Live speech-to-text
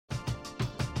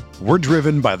We're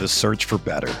driven by the search for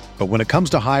better. But when it comes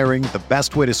to hiring, the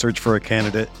best way to search for a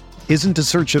candidate isn't to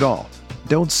search at all.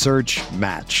 Don't search,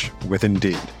 match with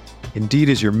Indeed. Indeed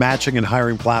is your matching and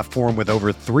hiring platform with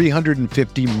over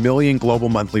 350 million global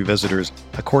monthly visitors,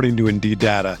 according to Indeed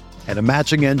data, and a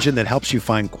matching engine that helps you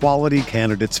find quality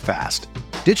candidates fast.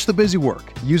 Ditch the busy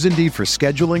work. Use Indeed for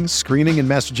scheduling, screening, and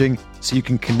messaging so you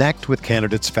can connect with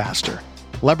candidates faster.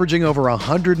 Leveraging over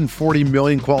 140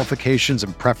 million qualifications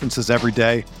and preferences every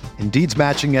day, Indeed's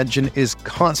matching engine is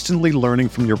constantly learning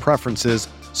from your preferences,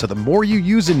 so the more you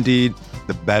use Indeed,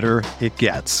 the better it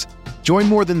gets. Join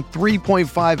more than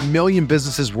 3.5 million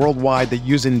businesses worldwide that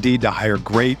use Indeed to hire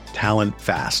great talent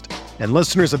fast. And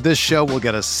listeners of this show will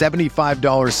get a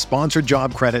 $75 sponsored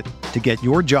job credit to get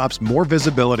your jobs more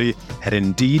visibility at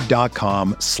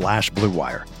Indeed.com/Blue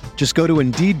Wire. Just go to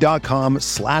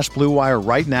Indeed.com/Blue Wire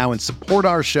right now and support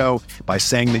our show by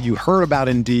saying that you heard about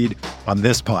Indeed on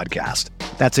this podcast.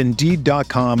 That's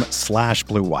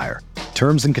Indeed.com/Blue Wire.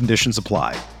 Terms and conditions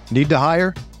apply. Need to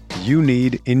hire? You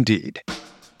need Indeed.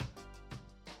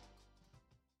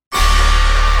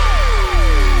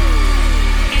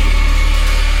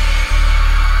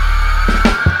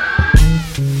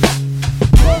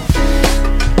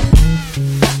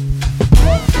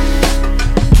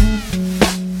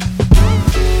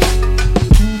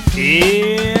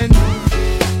 And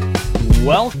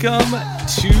welcome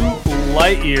to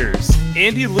Light Years.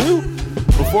 Andy Lou,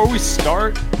 before we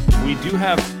start, we do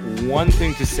have one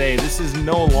thing to say. This is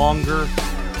no longer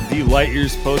the Light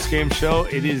Years postgame show.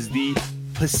 It is the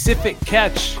Pacific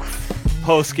Catch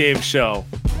postgame show.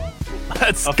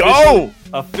 Let's go!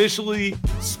 Officially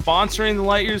sponsoring the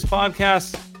Light Years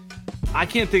podcast. I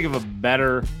can't think of a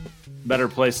better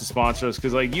place to sponsor us,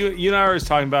 because like you and I were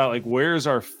talking about, like, where's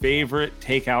our favorite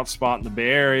takeout spot in the Bay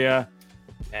Area?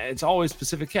 It's always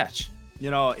Pacific Catch. You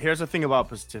know, here's the thing about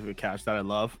Pacific Catch that I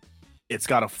love. It's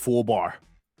got a full bar.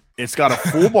 It's got a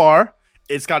full bar.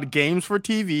 It's got games for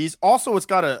TVs. Also, it's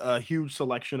got a huge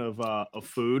selection of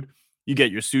food. You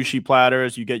get your sushi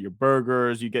platters, you get your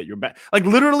burgers, you get your like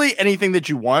literally anything that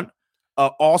you want.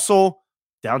 Also,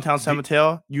 downtown San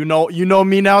Mateo. You know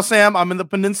me now, Sam. I'm in the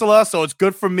peninsula, so it's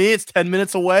good for me. It's 10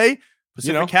 minutes away.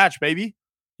 Pacific Catch, baby.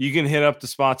 You can hit up the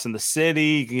spots in the city.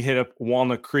 You can hit up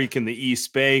Walnut Creek in the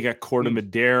East Bay. You got Corte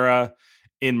Madera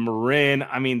in Marin.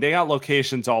 I mean, they got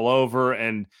locations all over.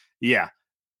 And yeah,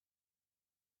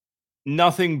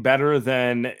 nothing better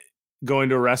than going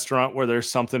to a restaurant where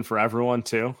there's something for everyone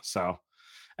too. So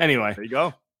anyway, there you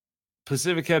go.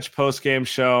 Pacific Catch post-game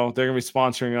show. They're going to be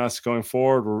sponsoring us going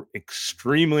forward. We're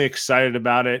extremely excited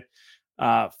about it.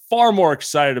 Far more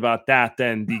excited about that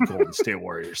than the Golden State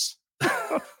Warriors.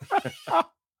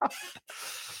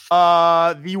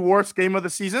 The worst game of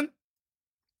the season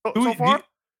so far?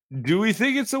 Do we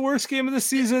think it's the worst game of the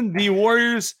season? The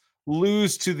Warriors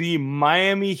lose to the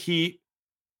Miami Heat.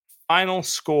 Final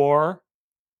score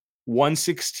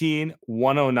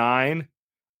 116-109.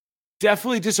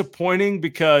 Definitely disappointing,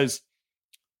 because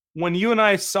when you and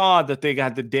I saw that they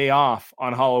got the day off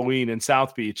on Halloween in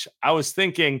South Beach, I was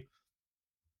thinking,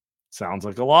 sounds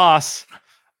like a loss.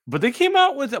 But they came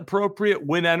out with appropriate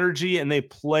win energy, and they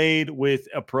played with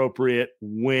appropriate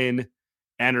win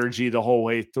energy the whole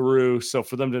way through. So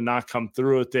for them to not come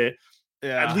through with it,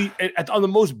 at least on the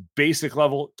most basic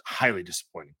level, highly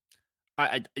disappointing.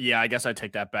 I guess I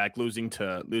take that back. Losing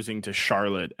to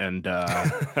Charlotte and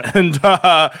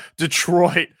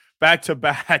Detroit back to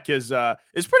back is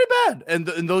pretty bad.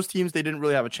 And those teams, they didn't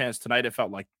really have a chance tonight. It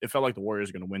felt like the Warriors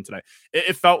are going to win tonight.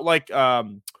 It felt like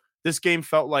this game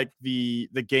felt like the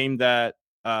game that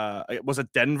was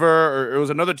it Denver, or it was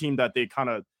another team that they kind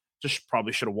of just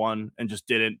probably should have won and just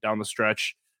didn't down the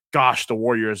stretch. Gosh, the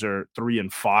Warriors are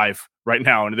 3-5 right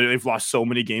now, and they've lost so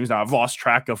many games now. I've lost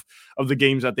track of the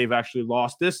games that they've actually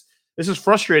lost. This is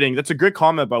frustrating. That's a great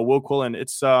comment by Will Quillen.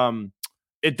 It's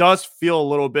it does feel a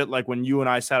little bit like when you and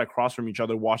I sat across from each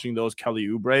other watching those Kelly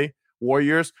Oubre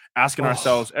Warriors, asking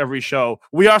ourselves every show.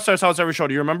 We asked ourselves every show.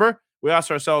 Do you remember? We asked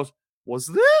ourselves, was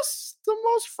this the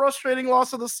most frustrating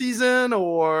loss of the season?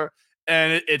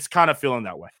 And it's kind of feeling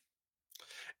that way.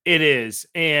 It is.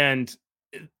 And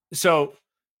so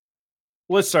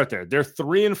let's start there. They're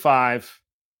 3-5.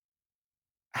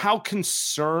 How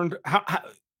concerned? How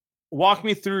walk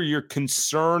me through your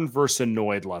concerned versus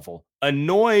annoyed level.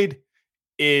 Annoyed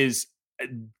is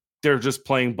they're just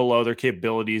playing below their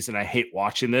capabilities, and I hate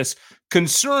watching this.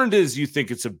 Concerned is you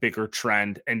think it's a bigger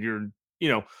trend, and you're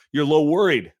a little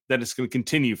worried that it's going to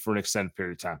continue for an extended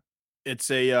period of time. It's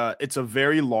a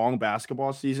very long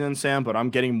basketball season, Sam, but I'm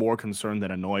getting more concerned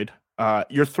than annoyed.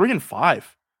 You're 3-5.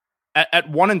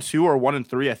 At 1-2 or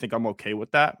 1-3, I think I'm okay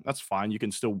with that. That's fine. You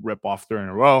can still rip off 3 in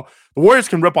a row. The Warriors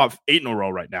can rip off 8 in a row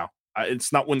right now.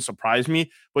 Wouldn't surprise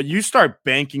me, but you start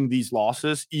banking these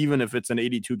losses, even if it's an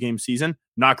 82 game season,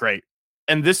 not great.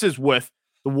 And this is with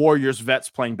the Warriors vets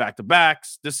playing back to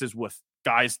backs. This is with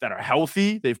guys that are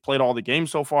healthy. They've played all the games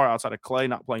so far outside of Clay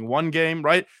not playing one game,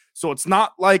 right? So it's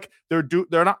not like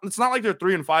it's not like they're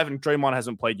 3-5 and Draymond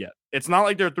hasn't played yet. It's not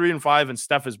like they're 3-5 and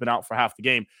Steph has been out for half the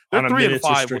game. They're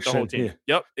 3-5 with the whole team. Yeah.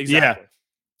 Yep, exactly. Yeah.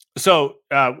 So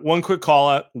one quick call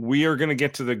out. We are going to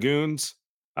get to the goons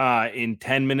in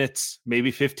 10 minutes, maybe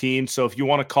 15. So if you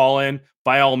want to call in,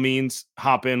 by all means,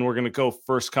 hop in. We're going to go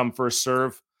first come, first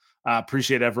serve.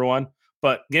 Appreciate everyone.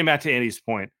 But getting back to Andy's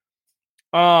point,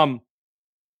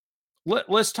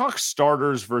 let's talk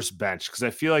starters versus bench, because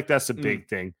I feel like that's a big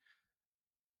thing.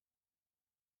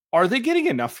 Are they getting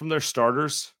enough from their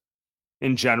starters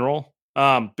in general?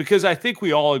 Because I think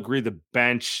we all agree the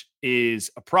bench is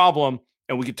a problem,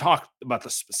 and we could talk about the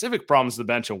specific problems of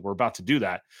the bench, and we're about to do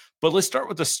that. But let's start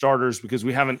with the starters, because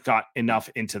we haven't got enough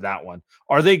into that one.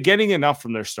 Are they getting enough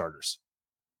from their starters?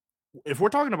 If we're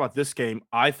talking about this game,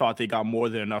 I thought they got more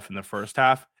than enough in the first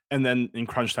half. And then in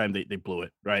crunch time, they blew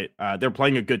it, right? They're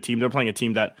playing a good team. They're playing a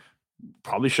team that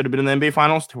probably should have been in the NBA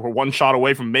Finals. They were one shot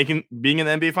away from being in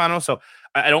the NBA Finals. So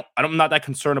I'm not that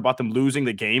concerned about them losing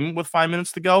the game with 5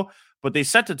 minutes to go. But they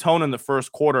set the tone in the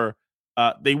first quarter.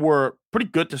 They were pretty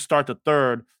good to start the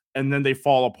third, and then they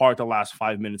fall apart the last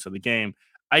 5 minutes of the game.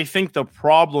 I think the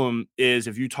problem is,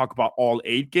 if you talk about all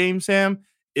 8 games, Sam,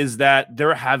 is that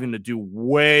they're having to do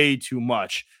way too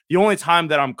much. The only time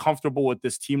that I'm comfortable with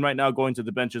this team right now going to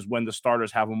the bench is when the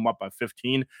starters have them up by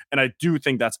 15. And I do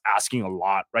think that's asking a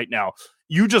lot right now.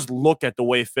 You just look at the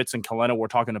way Fitz and Kalena were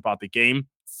talking about the game.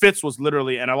 Fitz was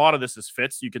literally, and a lot of this is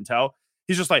Fitz, you can tell.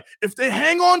 He's just like, if they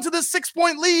hang on to the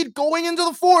 6-point lead going into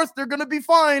the fourth, they're going to be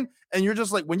fine. And you're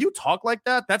just like, when you talk like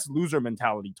that, that's loser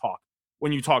mentality talk.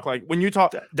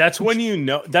 That's when you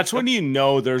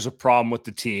know there's a problem with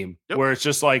the team. Yep. Where it's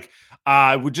just like,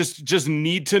 we just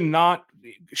need to not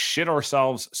shit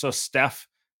ourselves. So Steph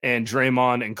and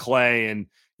Draymond and Clay and,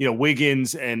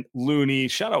 Wiggins and Looney,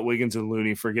 shout out Wiggins and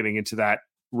Looney for getting into that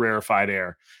rarefied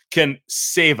air, can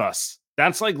save us.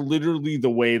 That's like literally the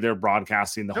way they're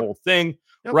broadcasting the whole thing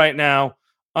right now.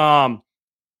 I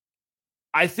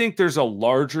think there's a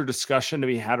larger discussion to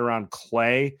be had around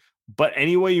Clay. But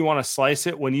any way you want to slice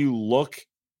it, when you look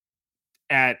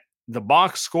at the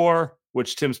box score,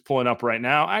 which Tim's pulling up right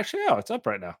now, actually, it's up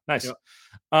right now. Nice.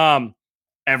 Yep.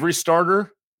 Every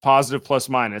starter, positive plus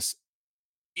minus.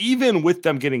 Even with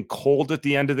them getting cold at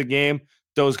the end of the game,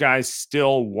 those guys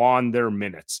still won their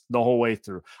minutes the whole way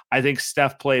through. I think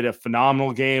Steph played a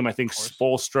phenomenal game. I think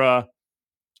Spoelstra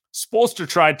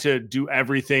tried to do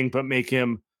everything but make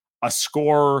him a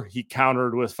scorer. He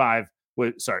countered with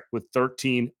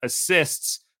 13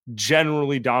 assists,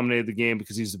 generally dominated the game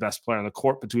because he's the best player on the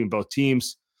court between both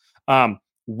teams.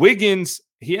 Wiggins,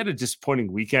 he had a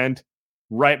disappointing weekend,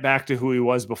 right back to who he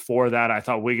was before that. I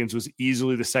thought Wiggins was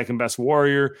easily the second best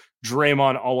Warrior.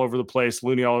 Draymond all over the place,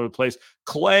 Looney all over the place.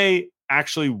 Clay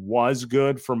actually was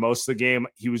good for most of the game.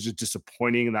 He was just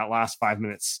disappointing in that last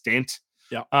 5-minute stint.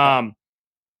 Yeah.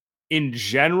 In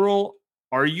general,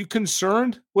 are you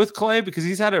concerned with Clay? Because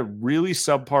he's had a really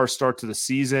subpar start to the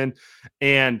season,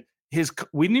 and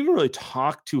we didn't even really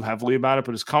talk too heavily about it,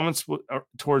 but his comments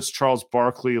towards Charles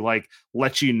Barkley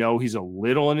let you know he's a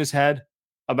little in his head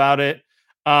about it.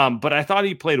 But I thought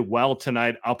he played well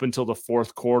tonight up until the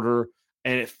fourth quarter,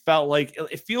 and it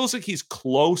feels like he's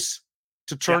close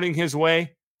to turning his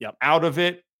way out of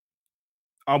it.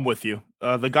 I'm with you.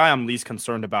 The guy I'm least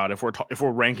concerned about, if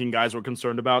we're ranking guys we're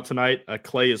concerned about tonight,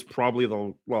 Clay is probably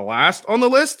the last on the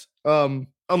list.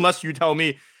 Unless you tell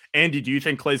me, Andy, do you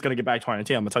think Clay's going to get back to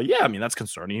 2019? I'm going to tell you, yeah, I mean, that's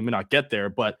concerning. He may not get there,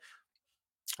 but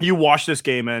you watch this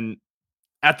game, and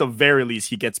at the very least,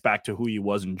 he gets back to who he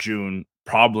was in June,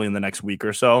 probably in the next week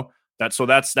or so. That's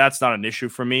not an issue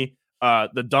for me.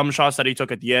 The dumb shots that he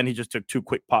took at the end, he just took 2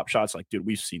 quick pop shots. Like, dude,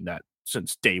 we've seen that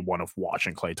since day one of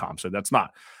watching Klay Thompson. That's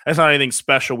not anything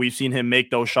special. We've seen him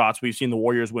make those shots. We've seen the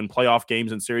Warriors win playoff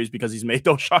games and series because he's made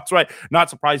those shots, right? Not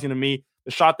surprising to me.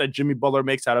 The shot that Jimmy Butler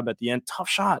makes out of at the end, tough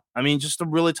shot. I mean, just a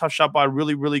really tough shot by a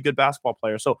really, really good basketball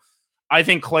player. So I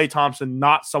think Klay Thompson,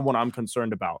 not someone I'm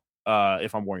concerned about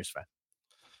if I'm Warriors fan.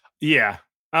 Yeah.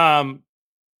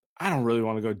 I don't really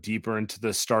want to go deeper into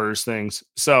the starters things.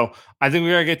 So I think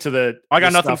we got to get to I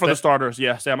got nothing for the starters.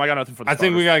 Yeah, Sam, I got nothing for the starters. I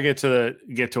think we got to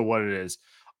get to what it is.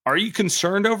 Are you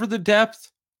concerned over the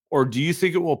depth, or do you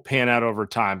think it will pan out over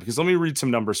time? Because let me read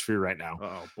some numbers for you right now.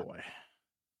 Oh, boy.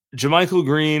 JaMychal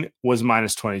Green was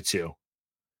minus 22.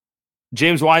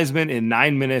 James Wiseman in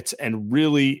 9 minutes and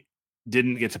really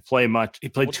didn't get to play much. He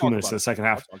played 2 minutes in the second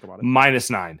half,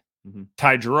 -9. Mm-hmm.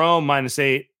 Ty Jerome,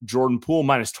 -8. Jordan Poole,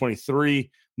 -23.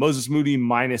 Moses Moody,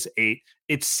 -8.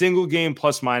 It's single game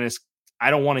plus minus. I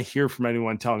don't want to hear from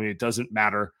anyone telling me it doesn't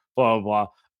matter, blah, blah,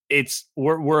 blah.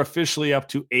 We're officially up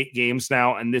to 8 games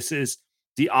now, and this is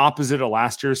the opposite of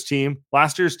last year's team.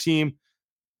 Last year's team,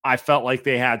 I felt like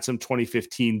they had some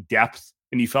 2015 depth,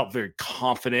 and you felt very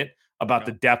confident about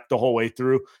the depth the whole way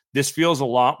through. This feels a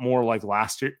lot more like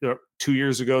last year, 2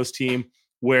 years ago's team,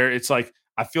 where it's like,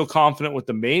 I feel confident with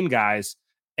the main guys,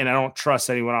 and I don't trust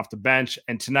anyone off the bench.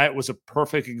 And tonight was a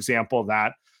perfect example of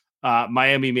that.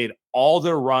 Miami made all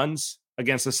their runs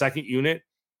against the second unit,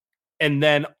 and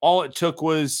then all it took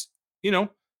was,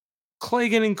 Clay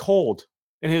getting cold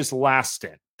in his last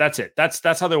stint. That's it.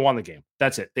 That's how they won the game.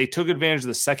 That's it. They took advantage of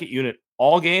the second unit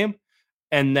all game,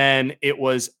 and then it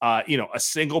was a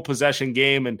single possession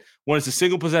game. And when it's a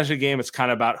single possession game, it's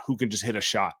kind of about who can just hit a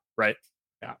shot, right?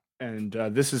 Yeah. And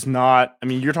this is not,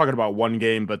 you're talking about one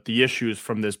game, but the issues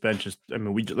from this bench is,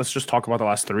 let's just talk about the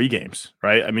last 3 games,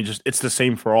 right? It's the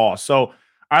same for all. So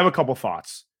I have a couple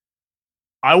thoughts.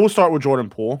 I will start with Jordan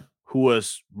Poole, who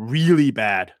was really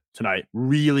bad tonight.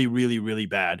 Really, really, really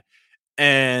bad.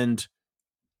 And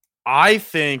I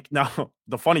think now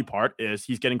the funny part is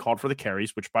he's getting called for the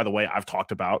carries, which, by the way, I've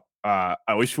talked about. I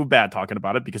always feel bad talking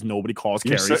about it because nobody calls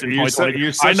carries. You're such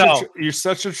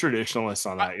a traditionalist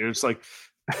on that. You're just like,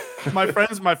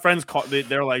 my friends call.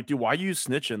 They're like, dude, why are you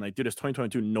snitching? Like, dude, it's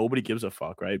 2022. Nobody gives a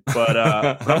fuck, right? But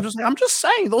I'm just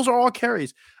saying those are all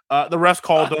carries. The refs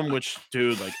called them, which,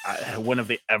 dude, like, when have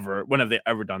they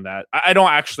ever done that? I don't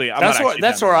actually.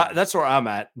 That's where I'm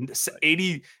at.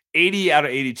 80 out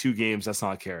of 82 games. That's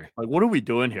not a carry. Like, what are we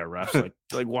doing here, refs?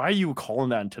 like, why are you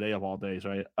calling that in today of all days,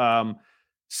 right?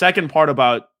 Second part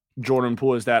about Jordan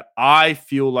Poole is that I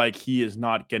feel like he is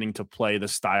not getting to play the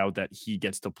style that he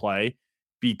gets to play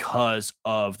because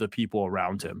of the people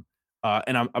around him.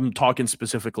 And I'm talking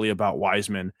specifically about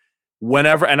Wiseman.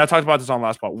 Whenever, and I talked about this on the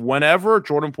last part, whenever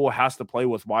Jordan Poole has to play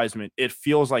with Wiseman, it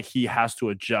feels like he has to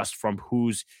adjust from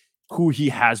who he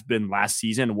has been last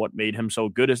season. What made him so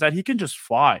good is that he can just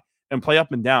fly and play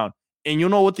up and down. And you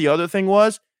know what the other thing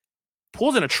was?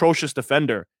 Poole's an atrocious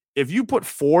defender. If you put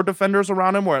 4 defenders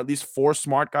around him, or at least 4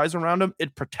 smart guys around him,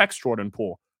 it protects Jordan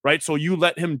Poole, right? So you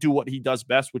let him do what he does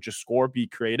best, which is score, be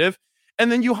creative,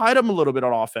 and then you hide him a little bit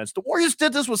on offense. The Warriors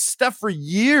did this with Steph for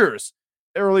years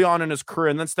early on in his career,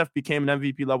 and then Steph became an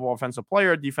MVP level offensive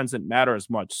player. Defense didn't matter as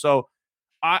much. So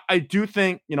I do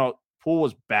think, Poole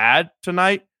was bad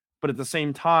tonight, but at the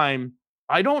same time,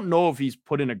 I don't know if he's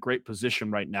put in a great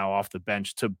position right now off the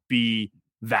bench to be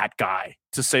that guy,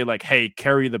 to say like, hey,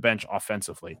 carry the bench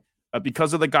offensively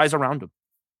because of the guys around him.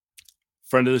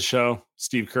 Friend of the show,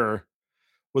 Steve Kerr,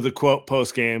 with a quote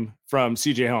post-game from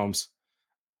CJ Holmes.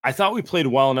 I thought we played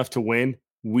well enough to win.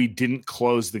 We didn't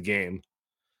close the game.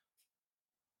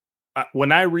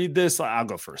 When I read this, I'll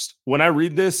go first. When I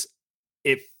read this,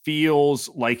 it feels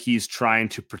like he's trying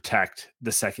to protect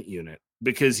the second unit,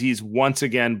 because he's once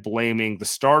again blaming the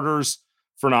starters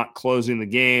for not closing the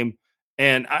game.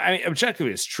 And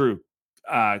objectively, it's true.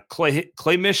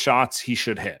 Clay missed shots he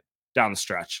should hit down the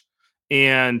stretch.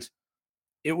 And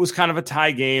it was kind of a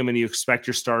tie game, and you expect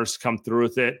your stars to come through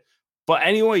with it. But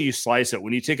anyway you slice it,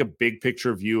 when you take a big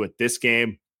picture view at this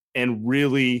game and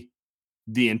really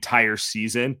the entire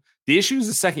season, the issue is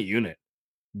the second unit.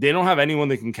 They don't have anyone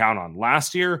they can count on.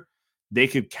 Last year, they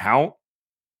could count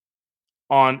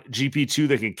on GP2.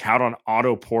 They could count on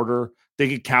Otto Porter. They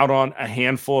could count on a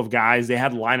handful of guys. They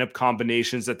had lineup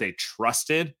combinations that they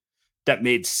trusted, that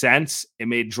made sense. It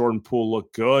made Jordan Poole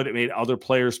look good. It made other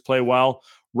players play well.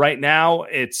 Right now,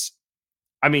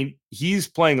 he's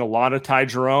playing a lot of Ty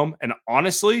Jerome, and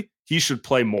honestly, he should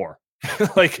play more.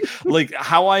 like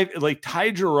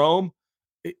Ty Jerome.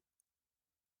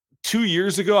 2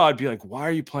 years ago, I'd be like, why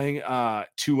are you playing a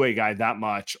two-way guy that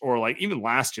much? Or like even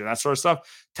last year, that sort of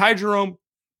stuff. Ty Jerome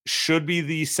should be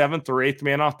the 7th or 8th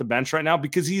man off the bench right now,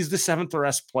 because he's the 7th or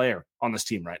best player on this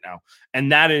team right now.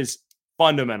 And that is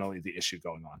fundamentally the issue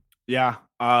going on. Yeah.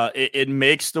 It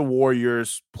makes the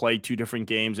Warriors play 2 different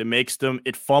games.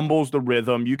 It fumbles the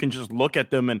rhythm. You can just look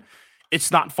at them and it's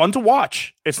not fun to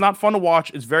watch. It's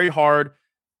very hard.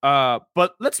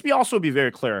 But let's also be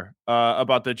very clear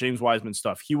about the James Wiseman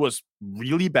stuff. He was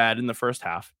really bad in the first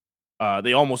half.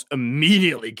 They almost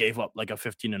immediately gave up like a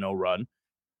 15-0 run.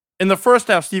 In the first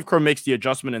half, Steve Kerr makes the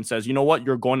adjustment and says, you know what?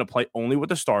 You're going to play only with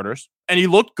the starters. And he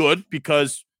looked good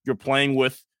because you're playing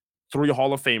with 3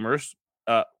 Hall of Famers,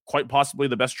 quite possibly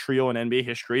the best trio in NBA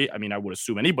history. I would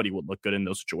assume anybody would look good in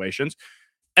those situations.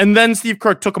 And then Steve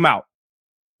Kerr took him out.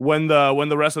 when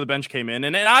the rest of the bench came in.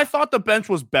 And I thought the bench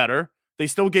was better. They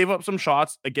still gave up some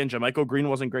shots. Again, JaMychal Green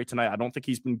wasn't great tonight. I don't think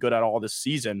he's been good at all this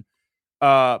season.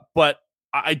 But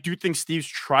I do think Steve's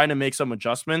trying to make some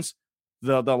adjustments.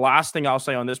 The last thing I'll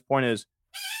say on this point is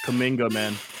Kuminga,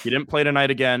 man. He didn't play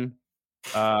tonight again.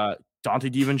 Donte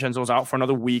DiVincenzo's out for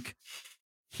another week.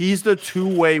 He's the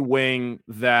two-way wing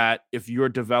that if you're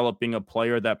developing a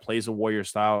player that plays a Warrior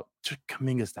style,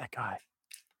 Kuminga's that guy.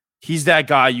 He's that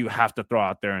guy you have to throw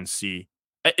out there and see.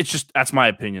 It's just, that's my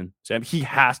opinion, Sam.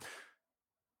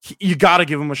 You got to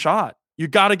give him a shot. You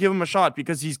got to give him a shot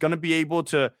because he's going to be able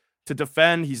to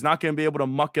defend. He's not going to be able to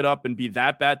muck it up and be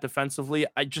that bad defensively.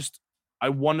 I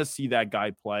want to see that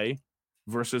guy play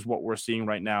versus what we're seeing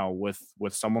right now with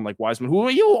someone like Wiseman, who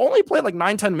you only played like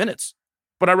 9-10 minutes.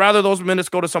 But I'd rather those minutes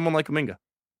go to someone like Kuminga.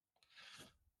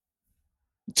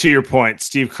 To your point,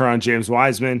 Steve Kerr on James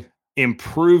Wiseman,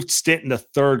 improved stint in the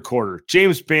third quarter.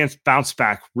 James bounced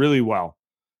back really well.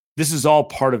 This is all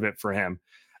part of it for him.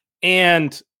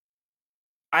 And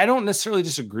I don't necessarily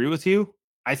disagree with you.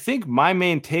 I think my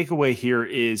main takeaway here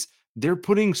is they're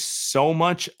putting so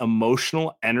much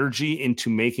emotional energy into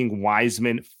making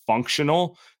Wiseman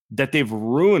functional that they've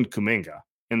ruined Kuminga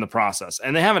in the process.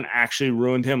 And they haven't actually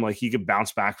ruined him. Like, he could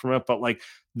bounce back from it. But like,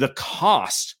 the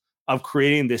cost of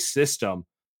creating this system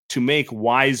to make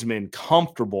Wiseman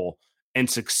comfortable and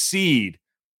succeed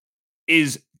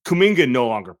is Kuminga no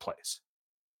longer plays.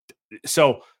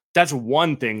 So that's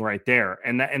one thing right there.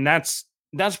 And that's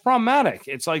problematic.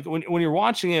 It's like when you're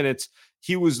watching it,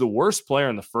 he was the worst player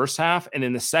in the first half. And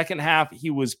in the second half,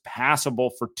 he was passable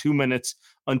for 2 minutes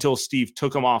until Steve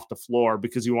took him off the floor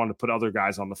because he wanted to put other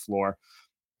guys on the floor.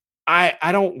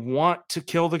 I don't want to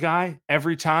kill the guy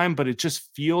every time, but it just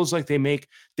feels like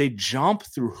they jump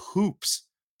through hoops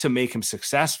to make him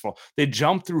successful. They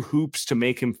jump through hoops to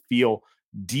make him feel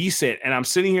decent. And I'm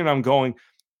sitting here and I'm going,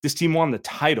 this team won the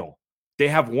title. They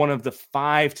have one of the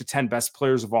 5 to 10 best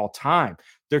players of all time.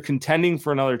 They're contending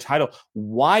for another title.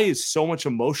 Why is so much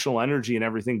emotional energy and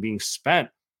everything being spent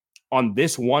on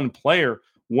this one player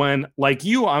when, like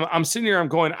you, I'm sitting here, I'm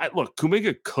going, look,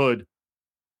 Kuminga could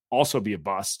also be a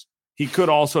bust. He could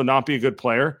also not be a good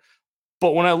player.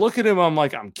 But when I look at him, I'm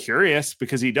like, I'm curious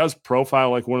because he does profile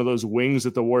like one of those wings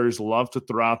that the Warriors love to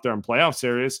throw out there in playoff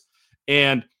series.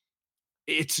 And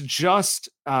it's just,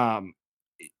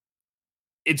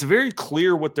 it's very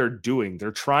clear what they're doing.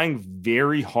 They're trying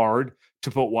very hard to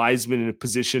put Wiseman in a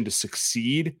position to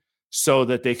succeed so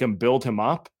that they can build him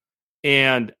up.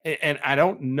 And I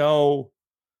don't know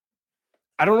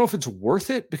if it's worth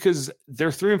it because they're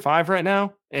 3-5 right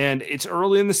now and it's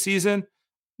early in the season,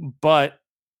 but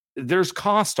there's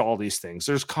cost to all these things.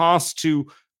 There's cost to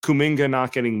Kuminga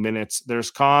not getting minutes. There's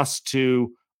cost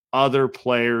to other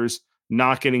players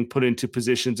not getting put into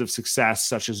positions of success,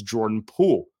 such as Jordan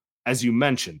Poole, as you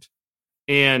mentioned.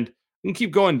 And we can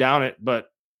keep going down it, but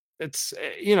it's,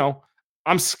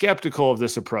 I'm skeptical of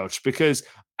this approach because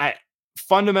I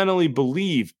fundamentally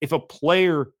believe if a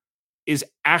player is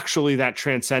actually that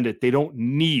transcendent, they don't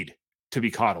need to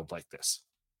be coddled like this.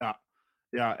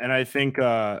 Yeah, and I think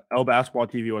El Basketball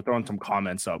TV are throwing some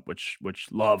comments up, which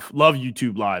love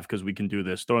YouTube Live because we can do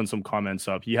this. Throwing some comments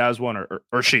up. He has one,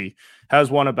 or she has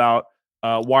one about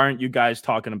why aren't you guys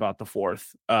talking about the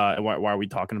fourth? And why are we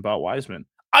talking about Wiseman?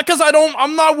 Because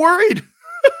I'm not worried.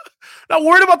 Not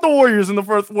worried about the Warriors in the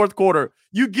fourth quarter.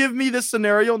 You give me this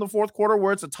scenario in the fourth quarter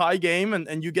where it's a tie game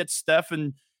and you get Steph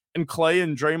and Clay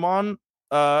and Draymond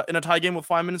in a tie game with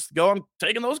 5 minutes to go. I'm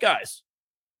taking those guys.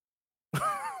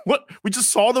 What? We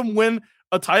just saw them win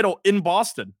a title in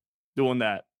Boston doing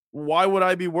that. Why would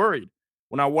I be worried?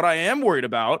 Well, now what I am worried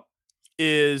about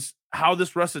is how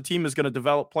this rest of the team is going to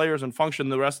develop players and function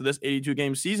the rest of this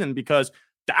 82-game season, because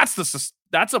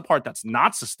that's a part that's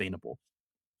not sustainable,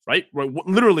 right?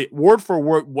 Literally, word for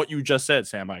word, what you just said,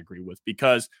 Sam, I agree with,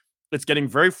 because it's getting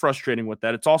very frustrating with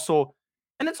that. It's also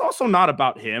not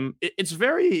about him. It's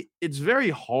very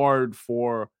hard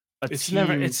for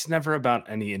It's never about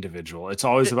any individual. It's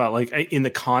always about like in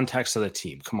the context of the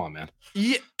team. Come on, man.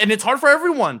 Yeah, and it's hard for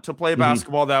everyone to play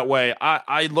basketball that way.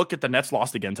 I look at the Nets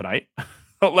lost again tonight.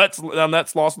 The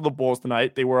Nets lost to the Bulls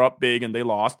tonight. They were up big and they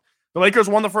lost. The Lakers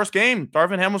won the first game.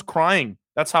 Darvin Ham was crying.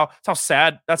 That's how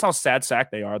sad sack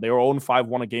they are. They were 0-5,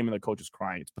 won a game, and the coach is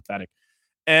crying. It's pathetic.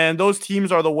 And those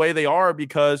teams are the way they are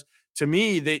because, to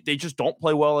me, they just don't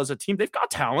play well as a team. They've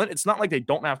got talent. It's not like they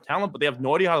don't have talent, but they have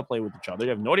no idea how to play with each other. They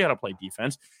have no idea how to play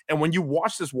defense. And when you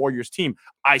watch this Warriors team,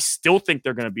 I still think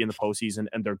they're going to be in the postseason,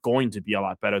 and they're going to be a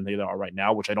lot better than they are right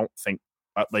now, which I don't think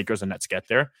Lakers and Nets get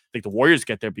there. I think the Warriors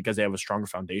get there because they have a stronger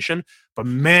foundation. But,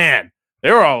 man,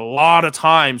 there are a lot of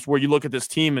times where you look at this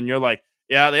team and you're like,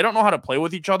 Yeah, they don't know how to play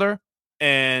with each other.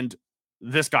 And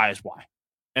this guy is why.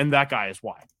 And that guy is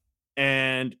why.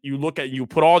 And you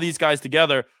put all these guys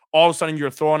together, all of a sudden you're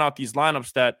throwing out these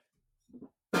lineups that,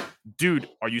 dude,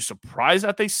 are you surprised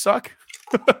that they suck?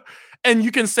 And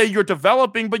you can say you're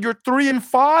developing, but you're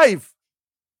 3-5.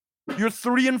 You're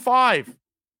 3-5.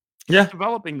 Yeah.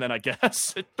 Developing then, I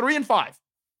guess. 3-5.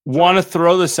 Want to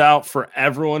throw this out for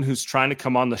everyone who's trying to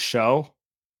come on the show.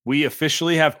 We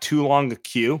officially have too long a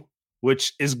queue,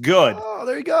 which is good. Oh,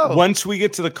 there you go. Once we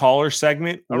get to the caller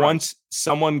segment, All once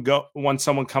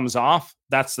someone comes off,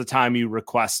 that's the time you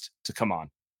request to come on.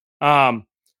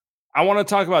 I want to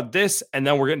talk about this, and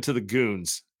then we're getting to the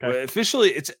goons. Okay.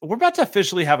 We're about to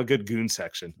officially have a good goon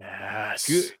section.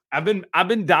 Yes. I've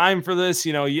been dying for this.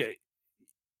 You know,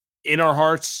 in our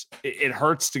hearts, it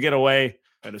hurts to get away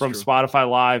from true. Spotify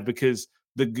Live because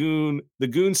the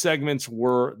goon segments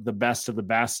were the best of the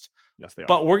best. Yes, they are.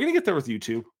 But we're gonna get there with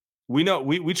YouTube. We know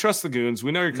we trust the goons.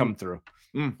 We know you're coming through.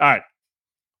 All right.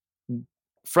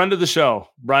 Friend of the show,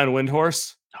 Brian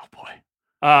Windhorse. Oh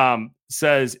boy.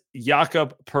 Says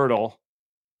Jakob Poeltl,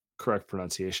 correct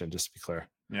pronunciation, just to be clear.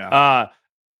 Yeah.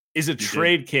 Is a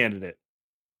trade candidate.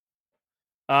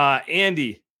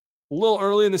 Andy, a little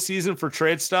early in the season for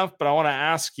trade stuff, but I want to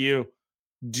ask you,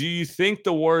 do you think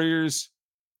the Warriors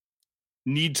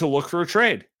need to look for a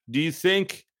trade? Do you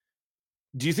think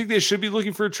they should be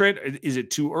looking for a trade? Is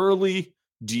it too early?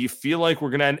 Do you feel like we're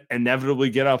going to inevitably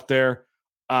get up there?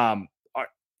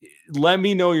 Let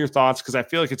me know your thoughts because I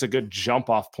feel like it's a good jump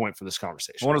off point for this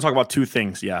conversation. I want to talk about two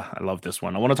things. Yeah, I love this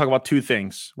one. I want to talk about two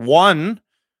things. One,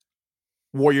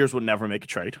 Warriors would never make a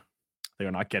trade. They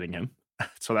are not getting him.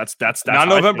 So that's not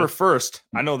November 1st.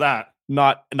 I know that.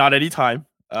 Not any time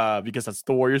because that's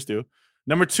the Warriors do.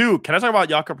 Number two, can I talk about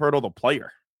Jakob Poeltl, the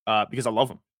player? Because I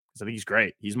love him. Because I think he's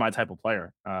great. He's my type of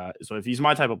player. So if he's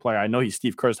my type of player, I know he's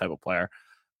Steve Kerr's type of player.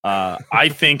 I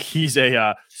think he's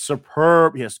a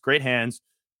superb. He has great hands,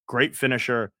 great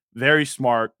finisher, very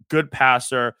smart, good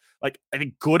passer. Like I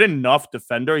think good enough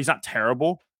defender. He's not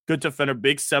terrible. Good defender,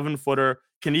 big 7-footer,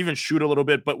 can even shoot a little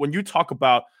bit. But when you talk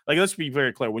about, like, let's be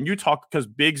very clear. When you talk, because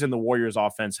bigs in the Warriors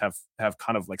offense have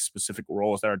kind of like specific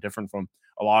roles that are different from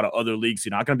a lot of other leagues.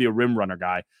 You're not going to be a rim runner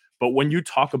guy. But when you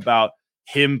talk about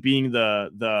him being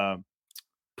the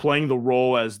playing the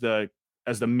role as the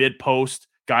mid post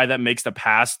guy that makes the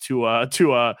pass to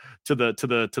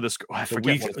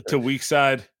weak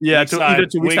side. Yeah, to either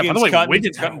to weak side. By the way,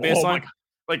 Wiggins cutting baseline.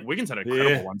 Like Wiggins had an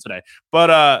incredible one today.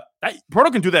 But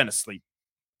Poeltl can do that in his sleep.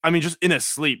 I mean, just in his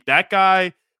sleep. That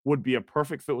guy would be a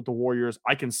perfect fit with the Warriors.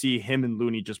 I can see him and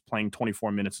Looney just playing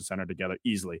 24 minutes of center together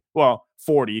easily. Well,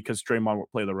 40 because Draymond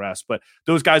would play the rest. But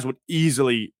those guys would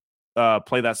easily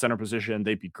play that center position.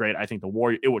 They'd be great. I think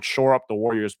it would shore up the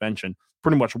Warriors bench and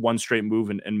pretty much one straight move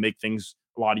and make things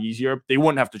a lot easier. They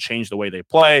wouldn't have to change the way they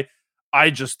play. I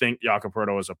just think Jakob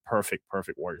Poeltl is a perfect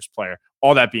Warriors player.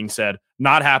 All that being said,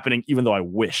 not happening, even though I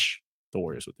wish the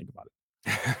Warriors would think about it.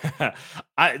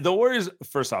 The Warriors,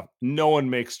 first off, no one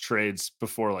makes trades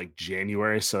before like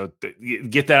January. So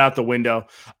get that out the window.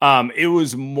 It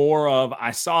was more of,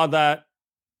 I saw that.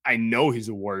 I know he's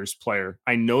a Warriors player.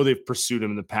 I know they've pursued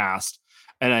him in the past.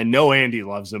 And I know Andy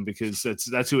loves him because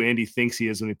that's who Andy thinks he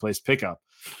is when he plays pickup.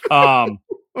 But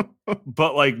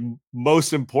like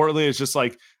most importantly, it's just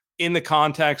like in the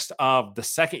context of the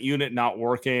second unit not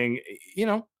working, you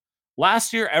know,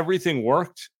 last year everything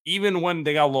worked. Even when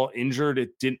they got a little injured,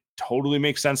 it didn't totally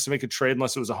make sense to make a trade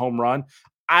unless it was a home run.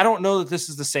 I don't know that this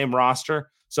is the same roster.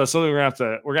 So it's something we're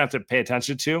gonna have to pay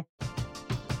attention to.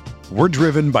 We're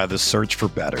driven by the search for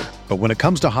better. But when it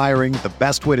comes to hiring, the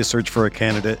best way to search for a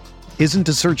candidate isn't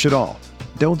to search at all.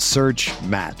 Don't search,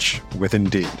 match with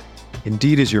Indeed.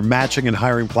 Indeed is your matching and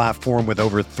hiring platform with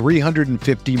over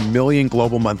 350 million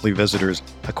global monthly visitors,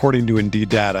 according to Indeed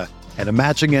data, and a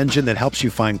matching engine that helps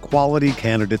you find quality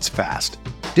candidates fast.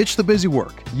 Ditch the busy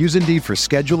work. Use Indeed for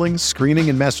scheduling, screening,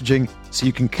 and messaging so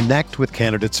you can connect with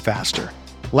candidates faster.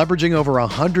 Leveraging over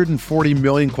 140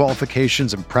 million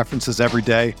qualifications and preferences every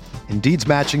day, Indeed's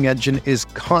matching engine is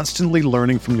constantly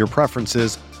learning from your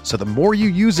preferences, so the more you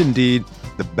use Indeed,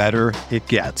 the better it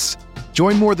gets.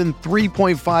 Join more than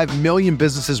 3.5 million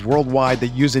businesses worldwide that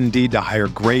use Indeed to hire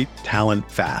great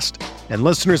talent fast. And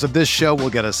listeners of this show will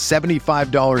get a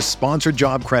 $75 sponsored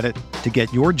job credit to get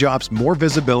your jobs more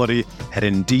visibility at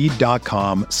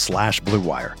Indeed.com/Blue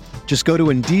Wire. Just go to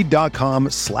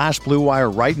Indeed.com/Blue Wire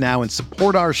right now and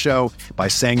support our show by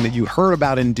saying that you heard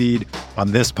about Indeed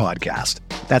on this podcast.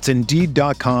 That's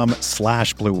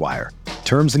Indeed.com/Blue Wire.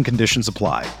 Terms and conditions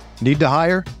apply. Need to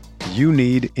hire? You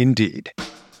need Indeed.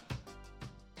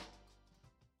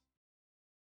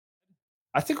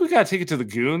 I think we got to take it to the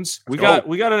goons. We Let's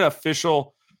got an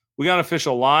official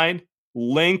line.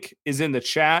 Link is in the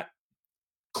chat.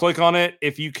 Click on it.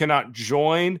 If you cannot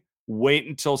join, wait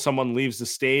until someone leaves the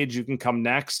stage. You can come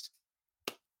next.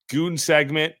 Goon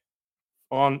segment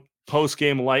on post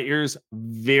game light years.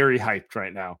 Very hyped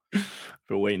right now.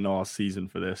 Been waiting all season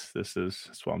for this. That's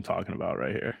what I'm talking about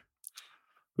right here.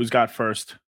 Who's got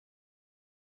first?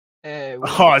 We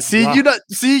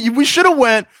should have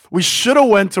went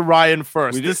to Ryan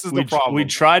first. This is the problem. We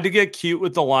tried to get cute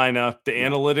with the lineup. The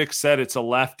analytics said it's a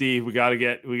lefty. We gotta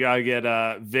get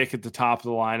Vic at the top of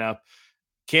the lineup.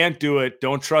 Can't do it.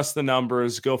 Don't trust the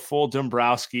numbers. Go full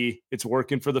Dombrowski. It's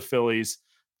working for the Phillies.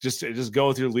 Just go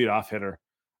with your leadoff hitter.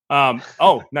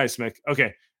 Oh, nice, Mick.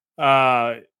 Okay.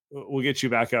 We'll get you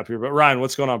back up here. But Ryan,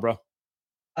 what's going on, bro?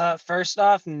 First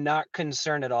off, not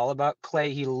concerned at all about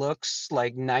Klay. He looks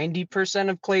like 90%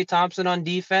 of Klay Thompson on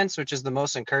defense, which is the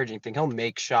most encouraging thing. He'll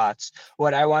make shots.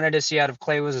 What I wanted to see out of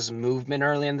Klay was his movement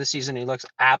early in the season. He looks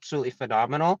absolutely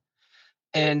phenomenal.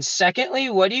 And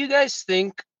secondly, what do you guys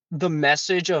think the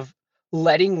message of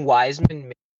letting Wiseman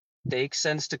make mistakes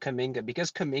sends to Kuminga?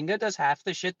 Because Kuminga does half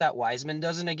the shit that Wiseman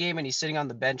does in a game, and he's sitting on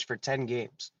the bench for 10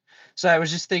 games. So I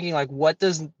was just thinking, like, what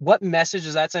message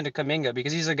does that send to Kuminga?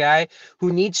 Because he's a guy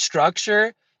who needs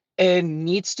structure and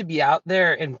needs to be out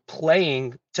there and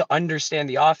playing to understand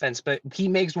the offense. But he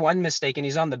makes one mistake and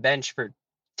he's on the bench for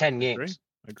 10 games.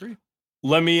 I agree.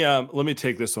 Let me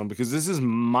take this one because this is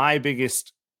my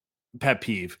biggest pet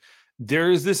peeve.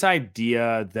 There is this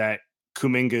idea that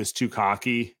Kuminga is too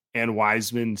cocky and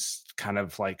Wiseman's kind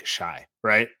of like shy,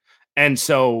 right? And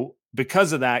so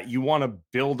because of that, you want to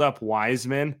build up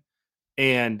Wiseman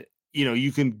and,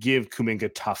 you can give Kuminga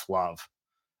tough love.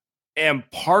 And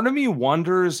part of me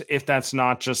wonders if that's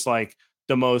not just like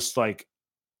the most like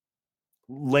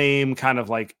lame kind of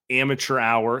like amateur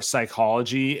hour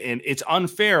psychology. And it's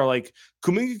unfair. Like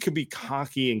Kuminga could be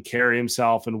cocky and carry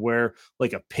himself and wear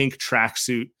like a pink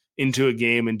tracksuit into a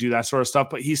game and do that sort of stuff.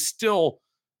 But he's still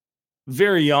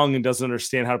very young and doesn't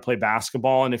understand how to play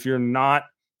basketball. And if you're not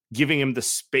giving him the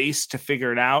space to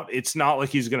figure it out, it's not like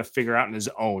he's going to figure out on his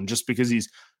own just because he's,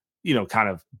 kind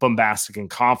of bombastic and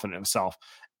confident in himself.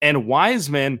 And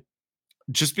Wiseman,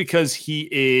 just because he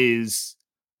is,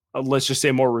 let's just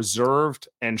say, more reserved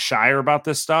and shyer about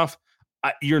this stuff,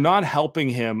 you're not helping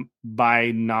him by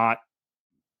not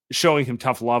showing him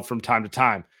tough love from time to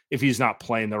time if he's not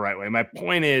playing the right way. My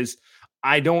point is,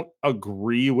 I don't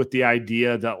agree with the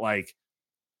idea that like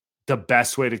the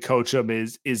best way to coach him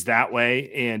is that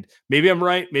way. And maybe I'm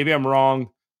right, maybe I'm wrong.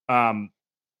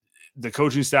 The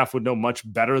coaching staff would know much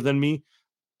better than me,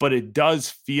 but it does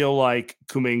feel like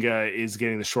Kuminga is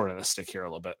getting the short end of the stick here a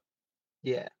little bit.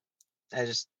 Yeah. I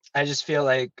just feel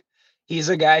like he's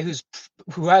a guy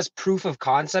who has proof of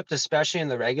concept, especially in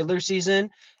the regular season.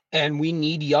 And we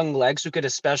need young legs who could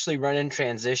especially run in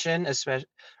transition. Especially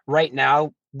right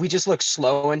now, we just look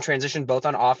slow in transition, both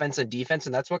on offense and defense.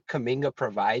 And that's what Kuminga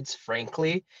provides,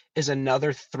 frankly, is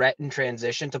another threat in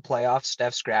transition to play off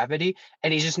Steph's gravity.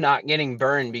 And he's just not getting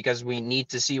burned because we need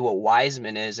to see what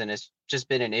Wiseman is. And it's just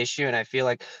been an issue. And I feel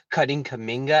like cutting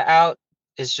Kuminga out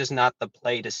is just not the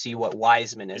play to see what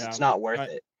Wiseman is. Yeah, it's not worth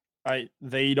it.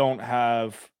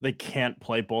 They can't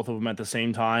play both of them at the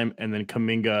same time. And then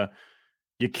Kuminga,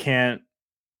 you can't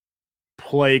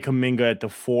play Kuminga at the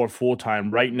 4 full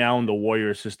time. Right now in the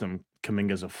Warriors system,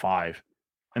 Kuminga's a 5.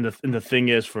 And the thing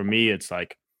is, for me, it's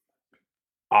like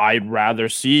I'd rather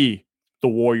see the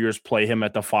Warriors play him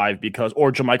at the 5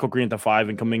 or JaMychal Green at the 5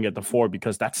 and Kuminga at the 4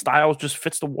 because that style just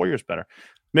fits the Warriors better.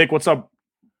 Mick, what's up?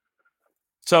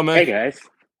 What's up, Mick? Hey guys,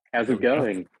 how's it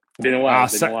going? Been a while.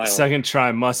 Second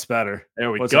try, much better.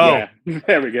 There we go. Yeah,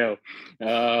 there we go.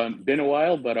 Been a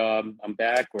while, but I'm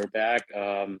back. We're back.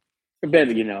 A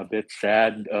bit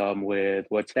sad with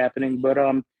what's happening, but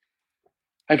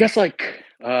I guess like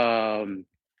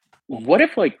what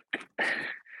if like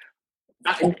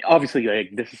obviously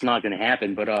like this is not going to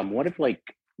happen, but what if like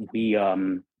we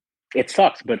it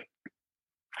sucks, but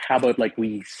how about like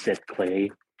we sit Klay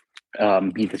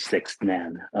be the 6th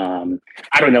man?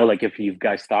 I don't know like if you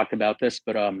guys talked about this,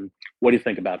 but what do you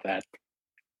think about that?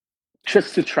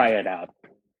 Just to try it out.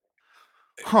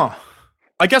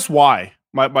 I guess why?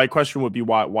 My question would be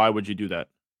why would you do that?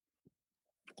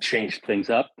 Change things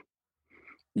up.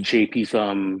 JP's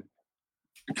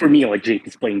for me, like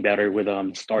JP's playing better with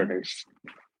starters.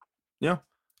 Yeah.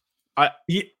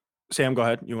 Sam, go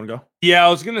ahead. You want to go? Yeah, I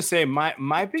was gonna say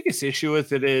my biggest issue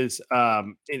with it is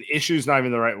and issue is not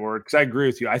even the right word because I agree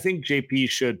with you. I think JP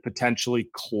should potentially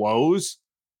close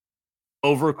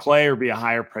over Klay or be a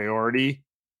higher priority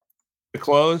to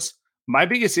close. My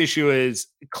biggest issue is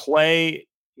Klay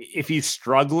if he's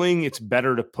struggling, it's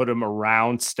better to put him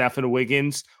around Steph and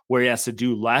Wiggins where he has to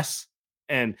do less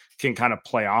and can kind of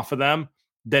play off of them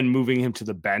than moving him to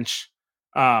the bench.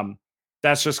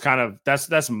 That's just kind of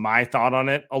that's my thought on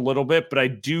it a little bit. But I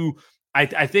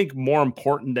think more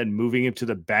important than moving him to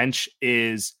the bench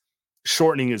is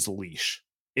shortening his leash.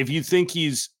 If you think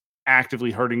he's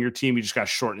actively hurting your team, you just got to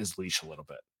shorten his leash a little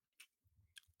bit.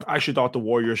 I actually thought the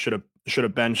Warriors should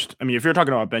have benched. I mean, if you're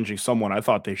talking about benching someone, I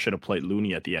thought they should have played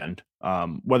Looney at the end.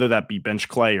 Whether that be bench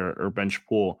Clay or bench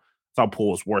Poole. I thought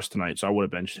Poole was worse tonight, so I would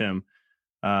have benched him.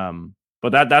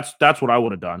 But that's what I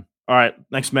would have done. All right,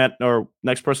 next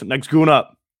person, next goon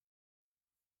up.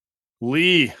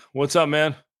 Lee, what's up,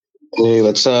 man? Hey,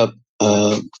 what's up?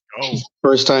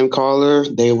 First time caller,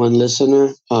 day one listener.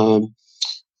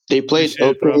 They played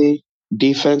okay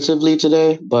defensively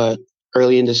today, but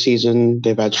early in the season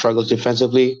they've had struggles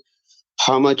defensively.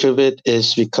 How much of it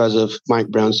is because of Mike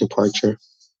Brown's departure?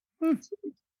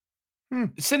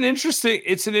 It's an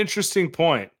interesting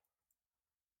point.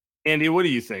 Andy, what do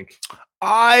you think?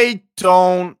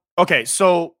 Okay,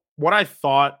 so what I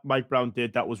thought Mike Brown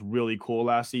did that was really cool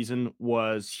last season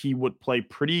was he would play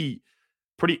pretty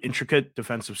intricate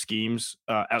defensive schemes,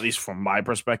 at least from my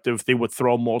perspective. They would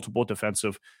throw multiple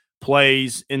defensive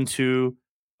plays into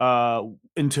one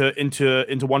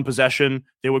possession.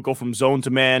 They would go from zone to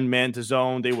man to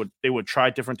zone. They would try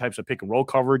different types of pick and roll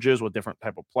coverages with different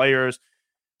type of players.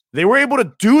 They were able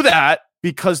to do that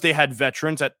because they had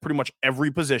veterans at pretty much every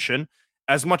position.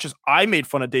 As much as I made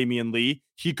fun of Damian Lee,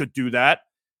 he could do that.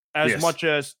 As much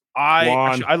as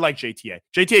I like JTA.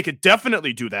 JTA could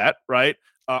definitely do that, right?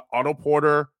 Otto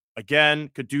Porter, again,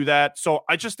 could do that. So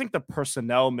I just think the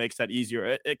personnel makes that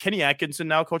easier. Kenny Atkinson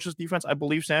now coaches defense, I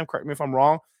believe, Sam. Correct me if I'm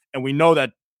wrong. And we know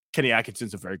that Kenny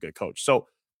Atkinson's a very good coach. So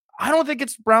I don't think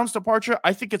it's Brown's departure.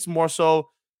 I think it's more so,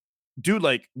 dude,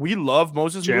 like, we love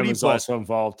Moses Jam Moody. is also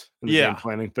involved in the game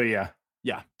planning, but yeah.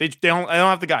 They don't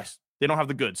have the guys. They don't have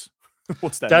the goods.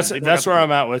 What's that? That's where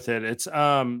I'm at with it. It's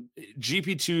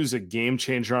GP2 is a game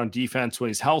changer on defense when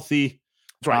he's healthy.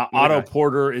 That's right. Otto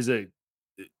Porter is a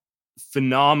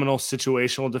phenomenal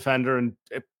situational defender and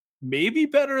maybe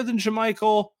better than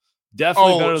JaMychal.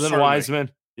 Definitely better than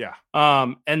Wiseman. Yeah.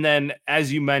 And then,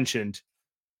 as you mentioned,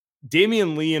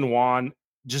 Damian Lee and Juan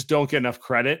just don't get enough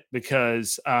credit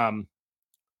because they're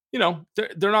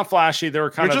not flashy. They're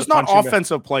just not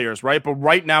offensive players, right? But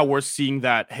right now we're seeing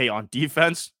that, hey, on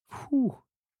defense,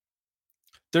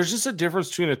 there's just a difference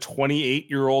between a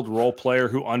 28-year-old role player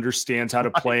who understands how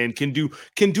to play and can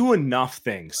do enough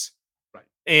things. Right.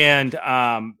 And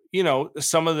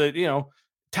some of the,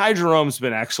 Ty Jerome's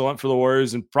been excellent for the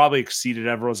Warriors and probably exceeded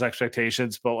everyone's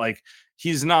expectations, but like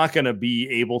he's not going to be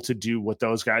able to do what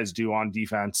those guys do on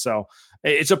defense. So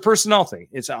it's a personnel thing.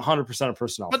 It's 100% a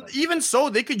personnel thing. But even so,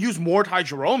 they could use more Ty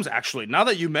Jeromes, actually. Now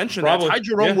that you mentioned that, Ty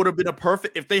Jerome would have been a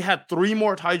perfect – if they had 3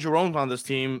 more Ty Jeromes on this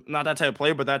team, not that type of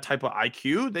player, but that type of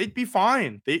IQ, they'd be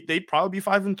fine. They'd probably be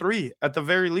 5-3 at the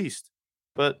very least.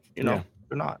 But, they're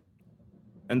not.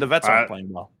 And the vets aren't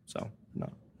playing well. So, no.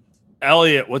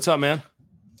 Elliot, what's up, man?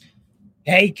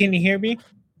 Hey, can you hear me?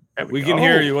 We can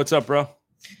hear you. What's up, bro?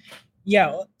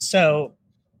 Yeah, so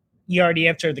you already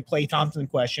answered the Klay Thompson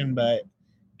question, but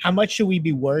how much should we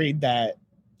be worried that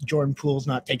Jordan Poole's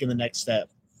not taking the next step?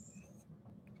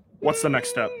 What's the next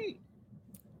step?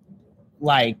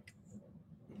 Like,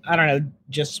 I don't know,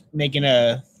 just making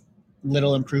a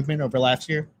little improvement over last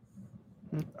year.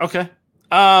 Okay.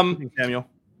 Samuel.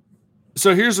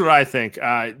 So here's what I think.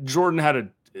 Jordan had a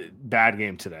bad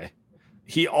game today.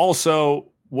 He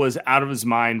also was out of his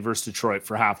mind versus Detroit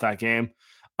for half that game.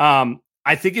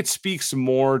 I think it speaks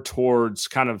more towards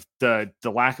kind of the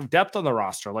lack of depth on the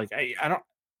roster. Like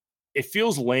it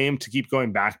feels lame to keep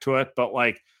going back to it, but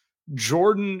like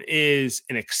Jordan is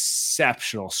an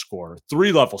exceptional scorer,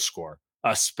 3-level scorer,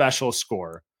 a special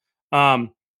scorer, a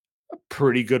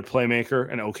pretty good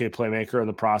playmaker, an okay playmaker in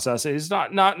the process. He's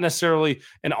not necessarily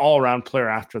an all-around player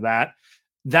after that.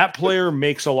 That player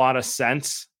makes a lot of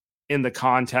sense in the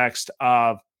context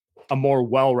of a more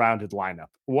well-rounded lineup,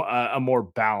 a more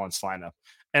balanced lineup.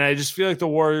 And I just feel like the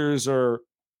Warriors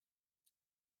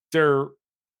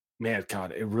man,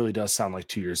 God, it really does sound like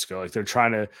 2 years ago. Like they're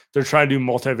trying to do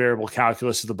multivariable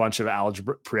calculus with a bunch of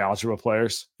pre-algebra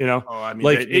players, Oh, I mean,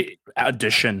 like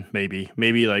addition, maybe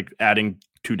like adding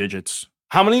 2 digits.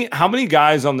 How many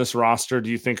guys on this roster do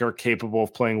you think are capable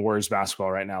of playing Warriors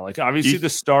basketball right now? Like obviously the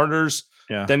starters,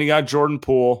 then you got Jordan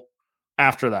Poole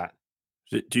after that.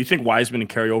 Do you think Wiseman can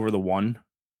carry over the 1?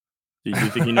 Do you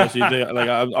think he knows? Like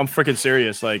I'm freaking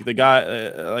serious. Like the guy,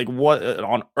 like what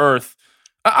on earth?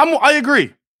 I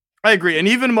agree. And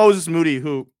even Moses Moody,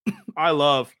 who I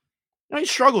love, he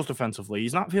struggles defensively.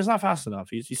 He's not fast enough.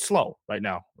 He's slow right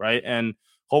now, right? And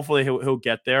hopefully he'll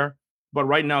get there. But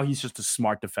right now he's just a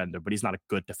smart defender, but he's not a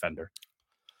good defender.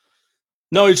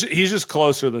 No, he's just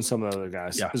closer than some of the other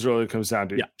guys. Yeah. Is really what it comes down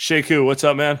to. Yeah. Sheku, what's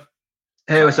up, man?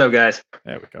 Hey, what's up, guys?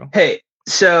 There we go. Hey,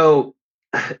 so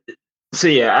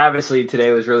yeah, obviously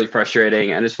today was really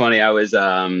frustrating, and it's funny. I was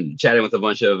chatting with a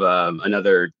bunch of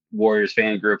another Warriors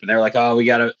fan group, and they're like, "Oh, they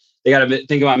gotta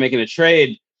think about making a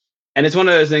trade." And it's one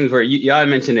of those things where y'all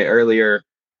mentioned it earlier.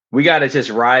 We got to just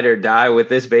ride or die with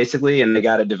this, basically, and they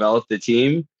got to develop the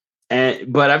team.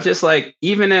 But I'm just like,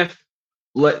 even if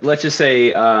let's just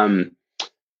say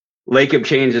Lacob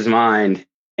changed his mind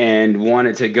and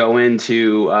wanted to go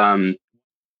into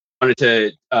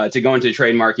the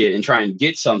trade market and try and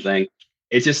get something,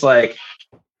 it's just like,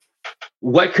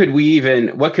 what could we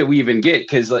even get?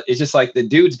 Because it's just like the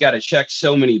dude's got to check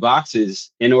so many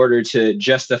boxes in order to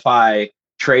justify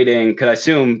trading. Because I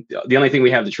assume the only thing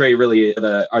we have to trade really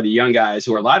are the young guys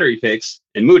who are lottery picks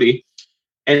and Moody,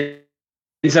 and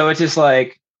so it's just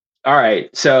like, all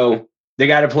right, so they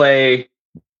got to play.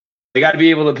 They got to be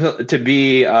able to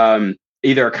be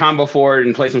either a combo forward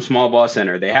and play some small ball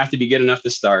center. They have to be good enough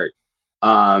to start.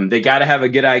 They got to have a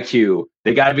good IQ.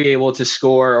 They got to be able to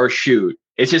score or shoot.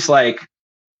 It's just like,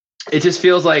 it just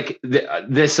feels like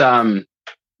this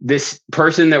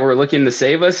person that we're looking to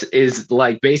save us is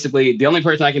like basically the only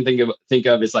person I can think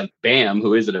of is like Bam,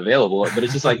 who isn't available. But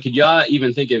it's just like, could y'all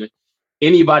even think of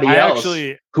anybody else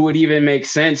who would even make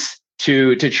sense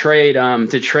to trade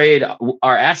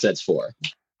our assets for?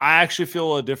 I actually feel a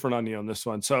little different on you on this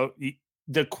one. So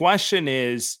the question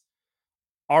is,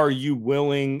 are you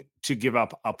willing to give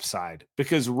up upside?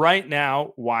 Because right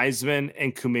now, Wiseman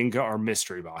and Kuminga are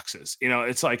mystery boxes. You know,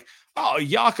 it's like, oh,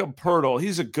 Jakob Poeltl,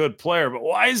 he's a good player, but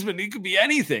Wiseman, he could be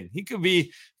anything. He could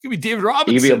be David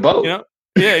Robinson. He could be a boat. You know?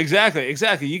 Yeah,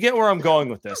 exactly. You get where I'm going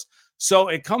with this. So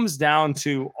it comes down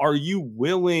to, are you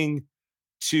willing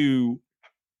to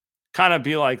kind of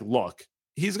be like, look,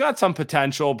 he's got some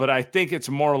potential, but I think it's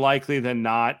more likely than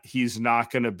not he's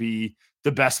not going to be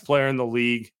the best player in the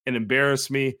league and embarrass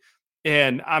me.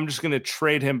 And I'm just going to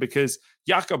trade him because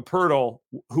Jakob Poeltl,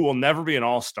 who will never be an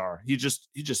all-star, he's just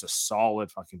a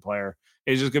solid fucking player.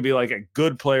 He's just going to be like a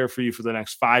good player for you for the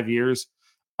next 5 years.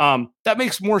 That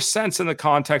makes more sense in the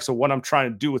context of what I'm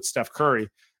trying to do with Steph Curry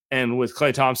and with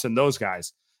Klay Thompson, those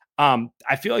guys.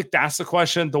 I feel like that's the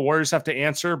question the Warriors have to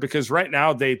answer, because right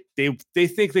now they think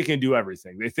they can do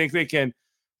everything. They think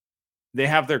they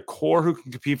have their core who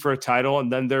can compete for a title,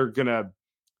 and then they're going to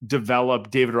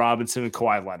develop David Robinson and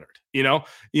Kawhi Leonard. You know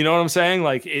what I'm saying?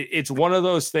 Like it's one of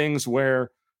those things where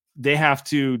they have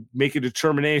to make a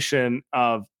determination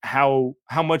of how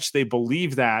much they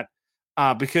believe that,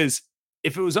 because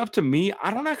if it was up to me,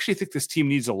 I don't actually think this team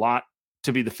needs a lot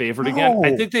to be the favorite again.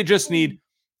 I think they just need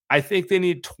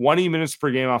 20 minutes per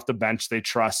game off the bench. They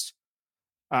trust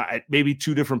at maybe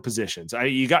two different positions.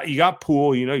 You got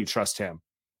Poole, you trust him.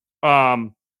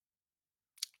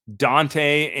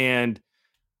 Dante and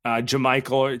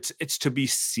JaMychal, it's to be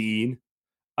seen.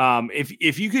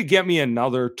 If you could get me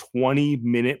another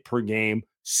 20-minute per game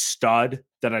stud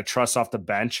that I trust off the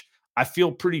bench, I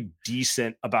feel pretty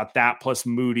decent about that. Plus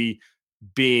Moody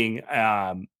being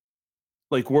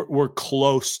like we're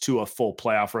close to a full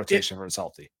playoff rotation for his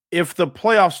healthy. If the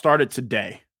playoffs started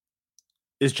today,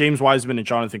 is James Wiseman and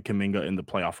Jonathan Kuminga in the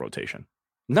playoff rotation?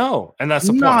 No, and that's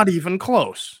the not point. Even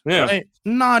close. Yeah, right?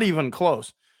 Not even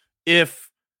close.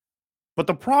 But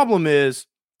the problem is,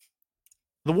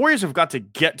 the Warriors have got to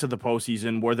get to the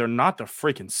postseason where they're not the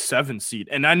freaking 7 seed.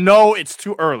 And I know it's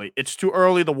too early.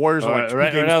 The Warriors are like 2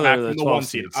 games back from the 1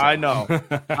 seed. So. I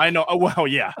know. Oh, well,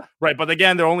 yeah. Right. But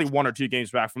again, they're only 1 or 2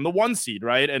 games back from the 1 seed,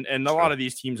 right? And a lot of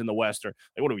these teams in the West are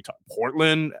like, what are we talking?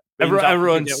 Portland?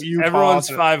 Everyone's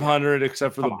 500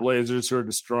 except for the Blazers, who are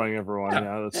destroying everyone.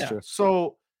 Yeah, that's true.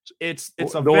 So it's a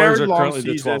the very Warriors are long currently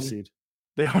season. the 12 seed.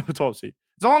 They are the 12 seed.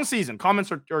 It's a long season.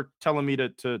 Comments are telling me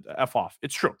to F off.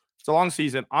 It's true. It's a long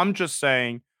season. I'm just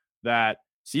saying that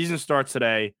season starts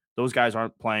today. Those guys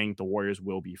aren't playing. The Warriors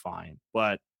will be fine.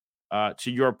 But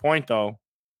to your point, though,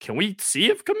 can we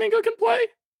see if Kuminga can play?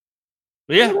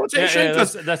 Yeah,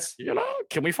 that's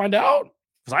can we find out?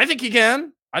 Because I think he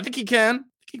can. I think he can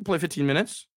play 15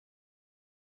 minutes.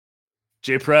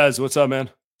 Jay Prez, what's up, man?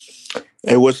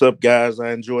 Hey, what's up, guys?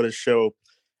 I enjoy the show.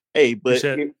 Hey, but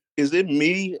is it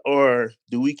me, or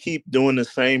do we keep doing the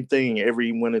same thing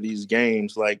every one of these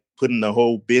games, like putting the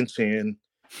whole bench in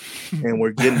and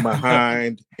we're getting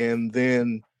behind, and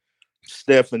then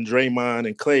Steph and Draymond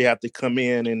and Klay have to come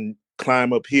in and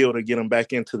climb uphill to get them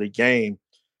back into the game?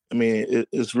 I mean,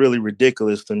 it's really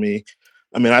ridiculous to me.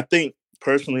 I mean, I think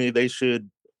personally they should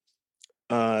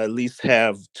at least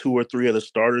have 2 or 3 of the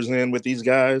starters in with these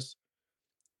guys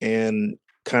and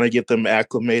kind of get them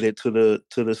acclimated to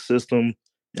the system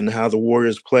and how the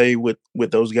Warriors play with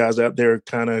those guys out there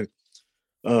kind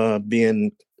of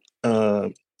being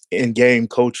in-game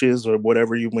coaches or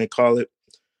whatever you may call it.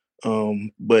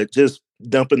 But just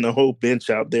dumping the whole bench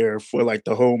out there for like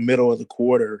the whole middle of the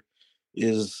quarter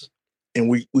is, and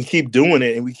we keep doing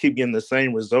it and we keep getting the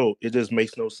same result. It just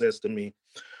makes no sense to me.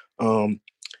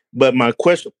 But I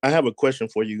have a question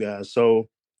for you guys. So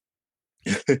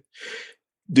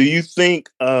do you think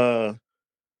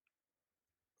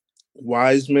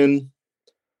Wiseman,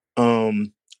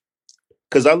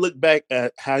 because I look back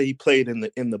at how he played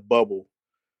in the bubble,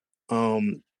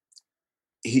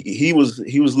 he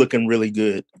was looking really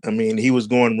good. I mean, he was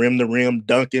going rim to rim,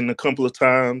 dunking a couple of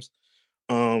times.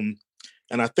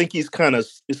 And I think he's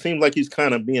it seemed like he's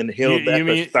kind of being held back.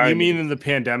 You mean in the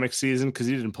pandemic season? Because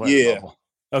he didn't play in the bubble.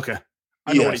 Okay.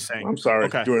 I know what he's saying. I'm sorry.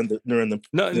 Okay. During the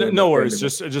no worries.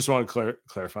 I just want to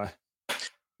clarify.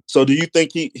 So do you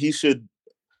think he should,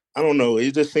 I don't know,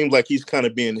 it just seems like he's kind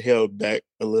of being held back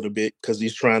a little bit because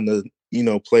he's trying to,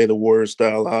 play the Warriors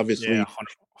style. Obviously, yeah,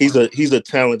 he's a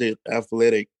talented,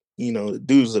 athletic,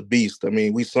 dude's a beast. I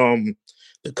mean, we saw him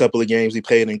a couple of games he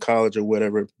played in college or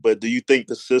whatever. But do you think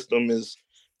the system is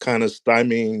kind of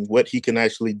stymieing what he can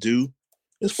actually do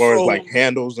as far as like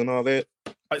handles and all that?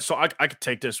 So I could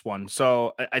take this one.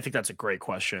 So I think that's a great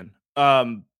question.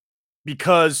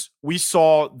 Because we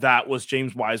saw that was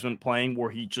James Wiseman playing where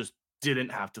he just didn't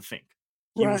have to think.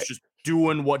 He was just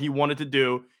doing what he wanted to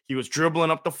do. He was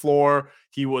dribbling up the floor.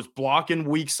 He was blocking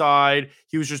weak side.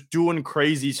 He was just doing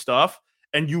crazy stuff.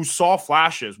 And you saw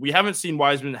flashes. We haven't seen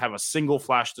Wiseman have a single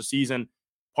flash this season.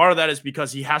 Part of that is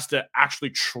because he has to actually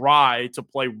try to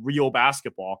play real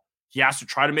basketball. He has to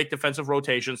try to make defensive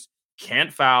rotations,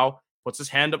 can't foul, puts his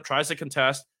hand up, tries to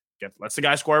contest, lets the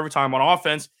guy score every time. On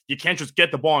offense, you can't just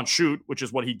get the ball and shoot, which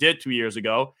is what he did 2 years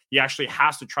ago. He actually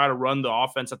has to try to run the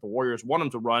offense that the Warriors want him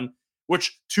to run,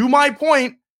 which, to my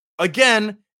point,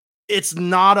 again, it's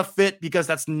not a fit because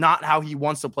that's not how he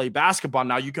wants to play basketball.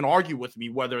 Now, you can argue with me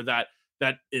whether that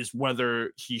is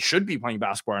whether he should be playing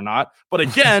basketball or not. But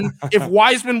again, if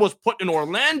Wiseman was put in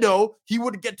Orlando, he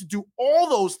would get to do all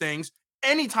those things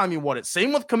anytime he wanted.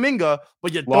 Same with Kuminga,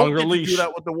 but you don't get to do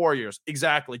that with the Warriors.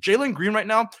 Exactly. Jalen Green right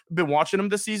now, I've been watching him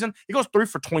this season. He goes 3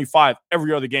 for 25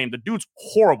 every other game. The dude's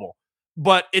horrible,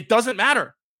 but it doesn't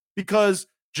matter because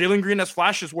Jalen Green has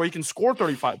flashes where he can score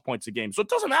 35 points a game. So it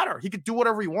doesn't matter. He could do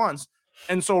whatever he wants.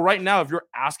 And so right now, if you're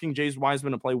asking James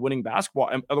Wiseman to play winning basketball,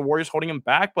 are the Warriors holding him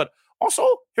back? But also,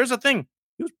 here's the thing.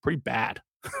 He was pretty bad,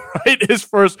 right? His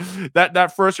first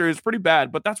year is pretty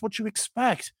bad, but that's what you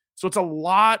expect. So it's a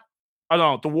lot. I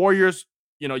don't know. The Warriors,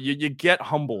 you get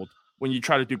humbled when you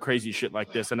try to do crazy shit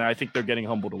like this. And I think they're getting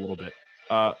humbled a little bit.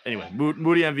 Anyway,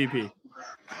 Moody MVP.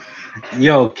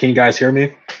 Yo, can you guys hear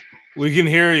me? We can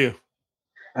hear you.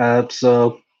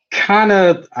 So kind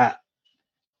of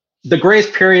the grace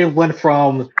period went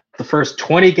from the first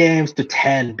 20 games to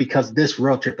 10 because this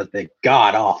road trip has been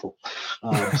god awful.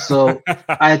 So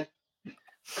I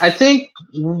think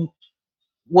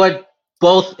what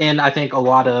both, and I think a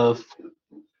lot of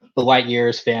the Light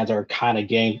Years fans are kind of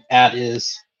getting at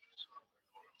is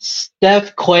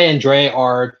Steph, Klay, and Dre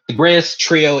are the greatest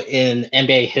trio in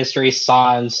NBA history,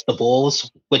 sans the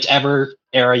Bulls, whichever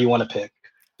era you want to pick.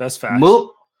 That's fact.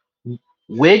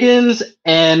 Wiggins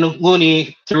and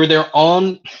Looney, through their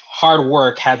own hard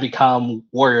work, have become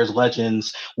Warriors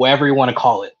legends, whatever you want to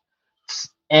call it.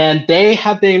 And they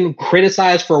have been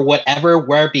criticized for whatever,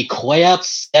 where it be Klay up,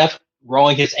 Steph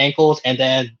rolling his ankles, and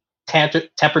then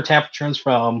temper tantrums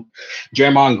from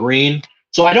Draymond Green.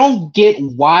 So I don't get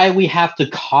why we have to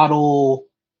coddle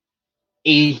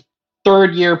a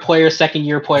third-year player,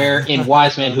 second-year player in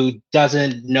Wiseman who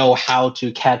doesn't know how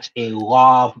to catch a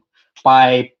lob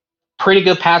by pretty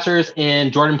good passers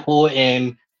in Jordan Poole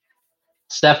and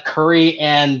Steph Curry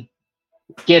and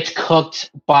gets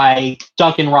cooked by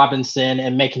Duncan Robinson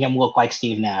and making him look like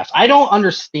Steve Nash. I don't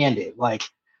understand it. Like,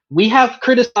 we have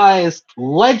criticized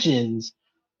legends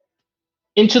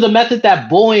into the method that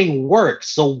bullying works.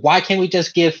 So why can't we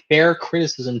just give fair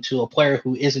criticism to a player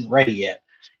who isn't ready yet?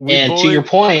 To your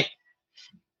point,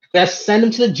 let's send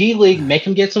him to the G League, make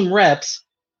him get some reps,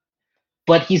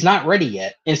 but he's not ready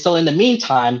yet. And so in the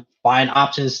meantime, find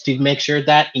options to make sure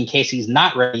that in case he's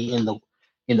not ready in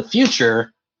the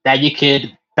future, that you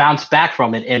could bounce back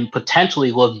from it and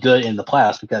potentially look good in the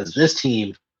playoffs, because this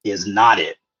team is not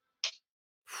it.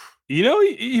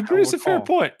 He brings a fair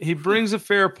point.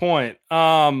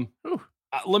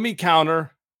 Let me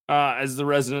counter as the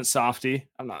resident softie.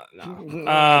 I'm not.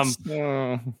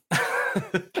 No.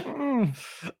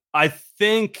 I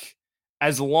think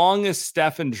as long as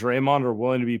Steph and Draymond are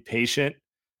willing to be patient,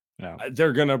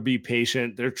 they're going to be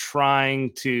patient. They're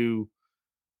trying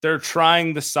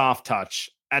the soft touch.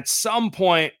 At some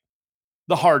point,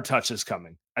 the hard touch is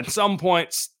coming. At some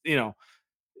point,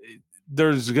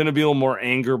 there's going to be a little more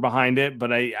anger behind it,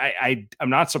 but I'm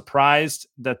not surprised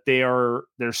that they're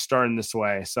starting this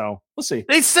way. So we'll see.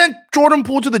 They sent Jordan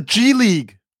Poole to the G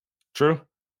League. True.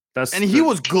 He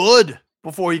was good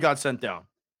before he got sent down.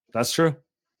 That's true.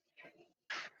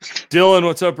 Dylan,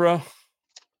 what's up, bro?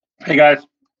 Hey guys,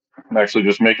 I'm actually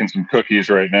just making some cookies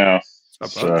right now.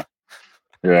 What's up,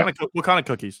 bro? Yeah. What kind of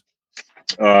cookies?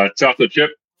 Chocolate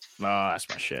chip. No, that's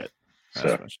my shit.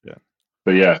 That's my shit.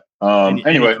 But yeah.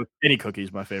 Anyway, any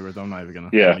cookies my favorite. Though. I'm not even gonna.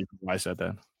 Yeah. I said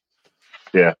that.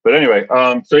 Yeah, but anyway.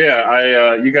 So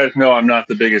yeah, you guys know I'm not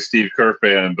the biggest Steve Kerr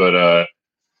fan, but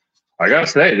I gotta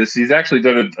say he's actually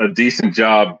done a decent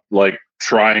job, like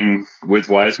trying with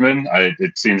Wiseman.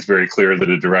 It seems very clear that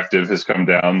a directive has come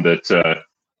down that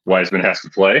Wiseman has to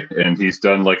play, and he's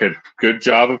done like a good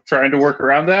job of trying to work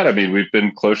around that. I mean, we've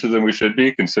been closer than we should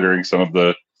be, considering some of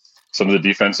the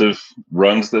defensive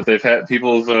runs that they've had.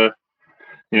 People have,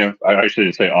 I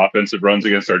should say offensive runs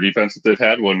against our defense that they've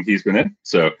had when he's been in.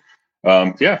 So,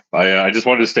 I just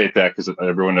wanted to state that because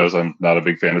everyone knows I'm not a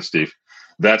big fan of Steve.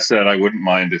 That said, I wouldn't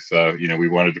mind if we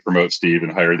wanted to promote Steve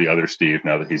and hire the other Steve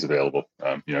now that he's available.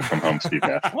 Come home, Steve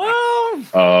Nash.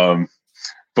 Well,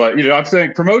 but I'm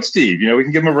saying promote Steve. We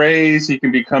can give him a raise. He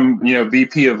can become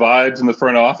VP of Vibes in the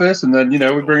front office, and then we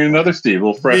bring in another Steve, a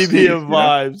little fresh VP Steve, of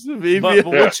Vibes.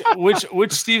 But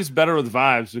which Steve's better with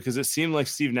Vibes? Because it seemed like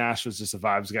Steve Nash was just a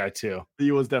Vibes guy too.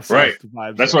 He was definitely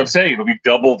right. Vibes That's guy. what I'm saying. It'll be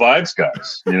double Vibes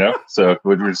guys. So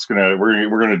we're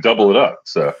gonna double it up.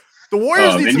 So. The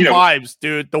Warriors need some vibes,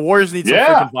 dude. The Warriors need some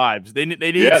freaking vibes. They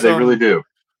need. Yeah, they really do.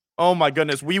 Oh my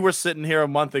goodness, we were sitting here a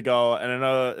month ago, and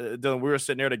Dylan, we were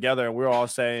sitting here together, and we were all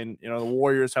saying, the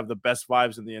Warriors have the best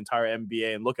vibes in the entire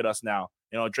NBA, and look at us now.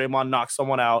 Draymond knocked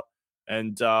someone out,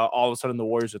 and all of a sudden the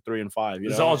Warriors are 3-5.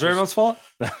 Is it all Draymond's fault?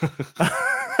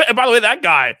 And by the way, that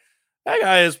guy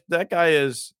is that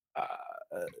guy's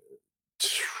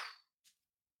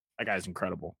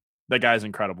incredible. That guy's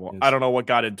incredible. I don't know what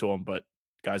got into him, but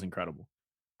guy's incredible.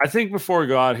 I think before we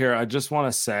go out here, I just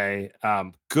want to say,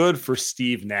 good for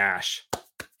Steve Nash.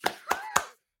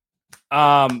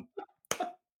 What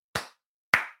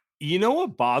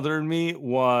bothered me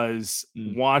was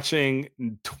watching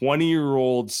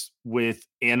 20-year-olds with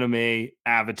anime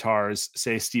avatars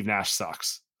say Steve Nash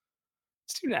sucks.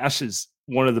 Steve Nash is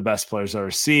one of the best players I've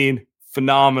ever seen.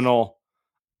 Phenomenal.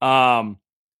 Facts.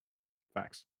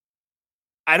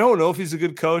 I don't know if he's a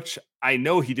good coach. I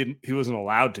know he wasn't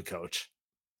allowed to coach.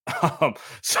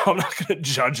 So I'm not going to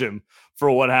judge him for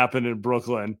what happened in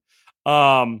Brooklyn.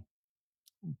 But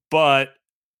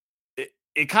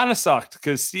it kind of sucked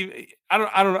because Steve,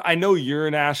 I know you're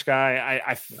a Nash guy.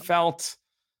 I felt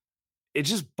it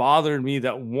just bothered me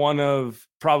that one of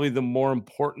probably the more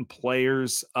important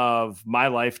players of my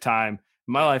lifetime's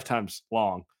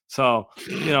long. So,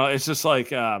 it's just like,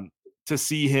 to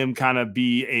see him kind of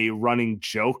be a running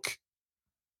joke.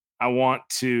 I want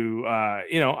to,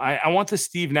 I want the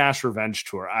Steve Nash revenge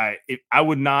tour. I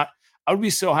would be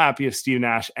so happy if Steve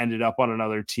Nash ended up on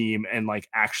another team and like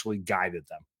actually guided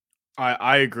them.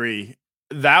 I agree.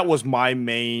 That was my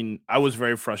main. I was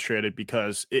very frustrated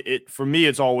because it for me,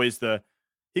 it's always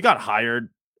he got hired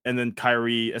and then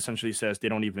Kyrie essentially says they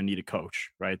don't even need a coach,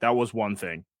 right? That was one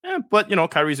thing. But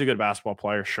Kyrie's a good basketball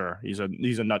player. Sure. He's a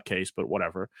nutcase, but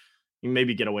whatever. You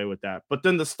maybe get away with that. But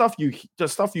then the stuff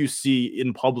you see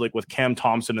in public with Cam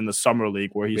Thompson in the summer league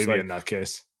where he's maybe like in that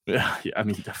case. Yeah, I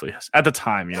mean, he definitely is. At the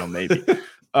time, maybe.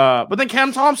 But then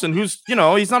Cam Thompson, who's,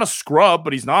 he's not a scrub,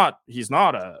 but he's not an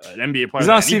NBA player. He's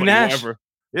not Steve Nash.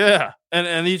 Yeah.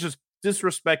 And he's just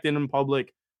disrespecting in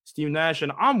public Steve Nash.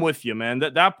 And I'm with you, man.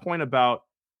 That point about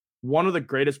one of the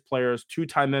greatest players,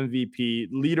 2-time MVP,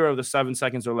 leader of the 7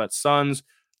 seconds or less Suns,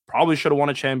 probably should have won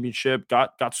a championship,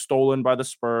 got stolen by the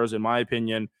Spurs, in my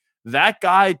opinion. That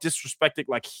guy disrespected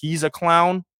like he's a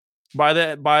clown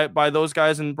by those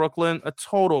guys in Brooklyn, a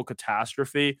total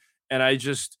catastrophe. And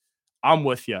I'm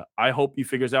with you. I hope he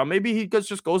figures out. Maybe he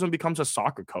just goes and becomes a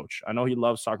soccer coach. I know he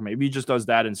loves soccer. Maybe he just does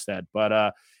that instead.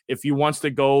 But if he wants to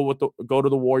go to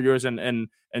the Warriors and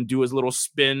do his little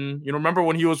spin, remember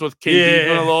when he was with KD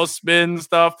doing a little spin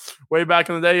stuff way back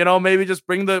in the day? Maybe just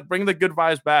bring the good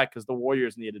vibes back because the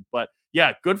Warriors need it. But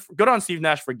yeah, good on Steve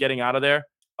Nash for getting out of there.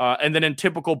 And then in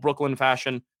typical Brooklyn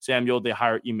fashion, Samuel, they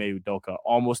hire Ime Udoka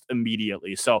almost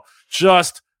immediately. So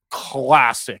just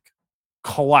classic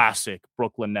classic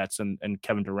Brooklyn Nets and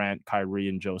Kevin Durant, Kyrie,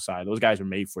 and Joe Tsai. Those guys are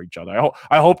made for each other.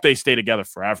 I hope they stay together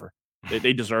forever.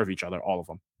 They deserve each other, all of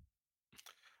them.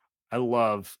 I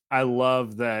love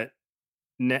that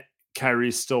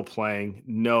Kyrie's still playing.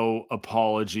 No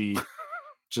apology.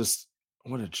 Just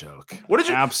what a joke. What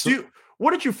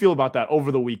did you feel about that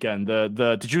over the weekend?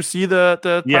 Did you see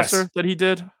the presser that he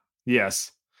did?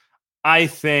 Yes. I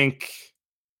think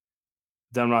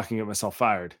that I'm not gonna get myself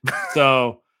fired.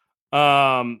 So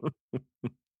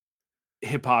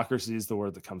hypocrisy is the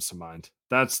word that comes to mind.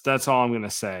 That's all I'm gonna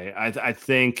say. I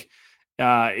think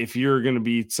if you're going to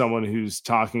be someone who's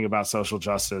talking about social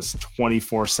justice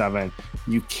 24/7,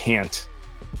 you can't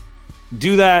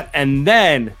do that. And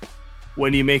then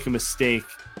when you make a mistake,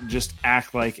 just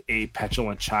act like a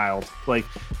petulant child. Like,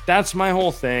 that's my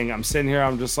whole thing. I'm sitting here,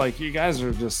 I'm just like, you guys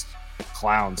are just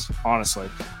clowns, honestly.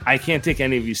 I can't take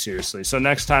any of you seriously. So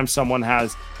next time someone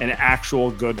has an actual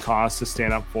good cause to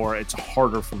stand up for, it's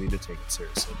harder for me to take it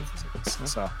seriously because of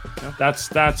this. So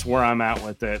that's where I'm at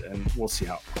with it, and we'll see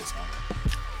how it plays out.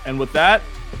 And with that,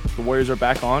 the Warriors are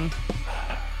back on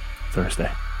Thursday.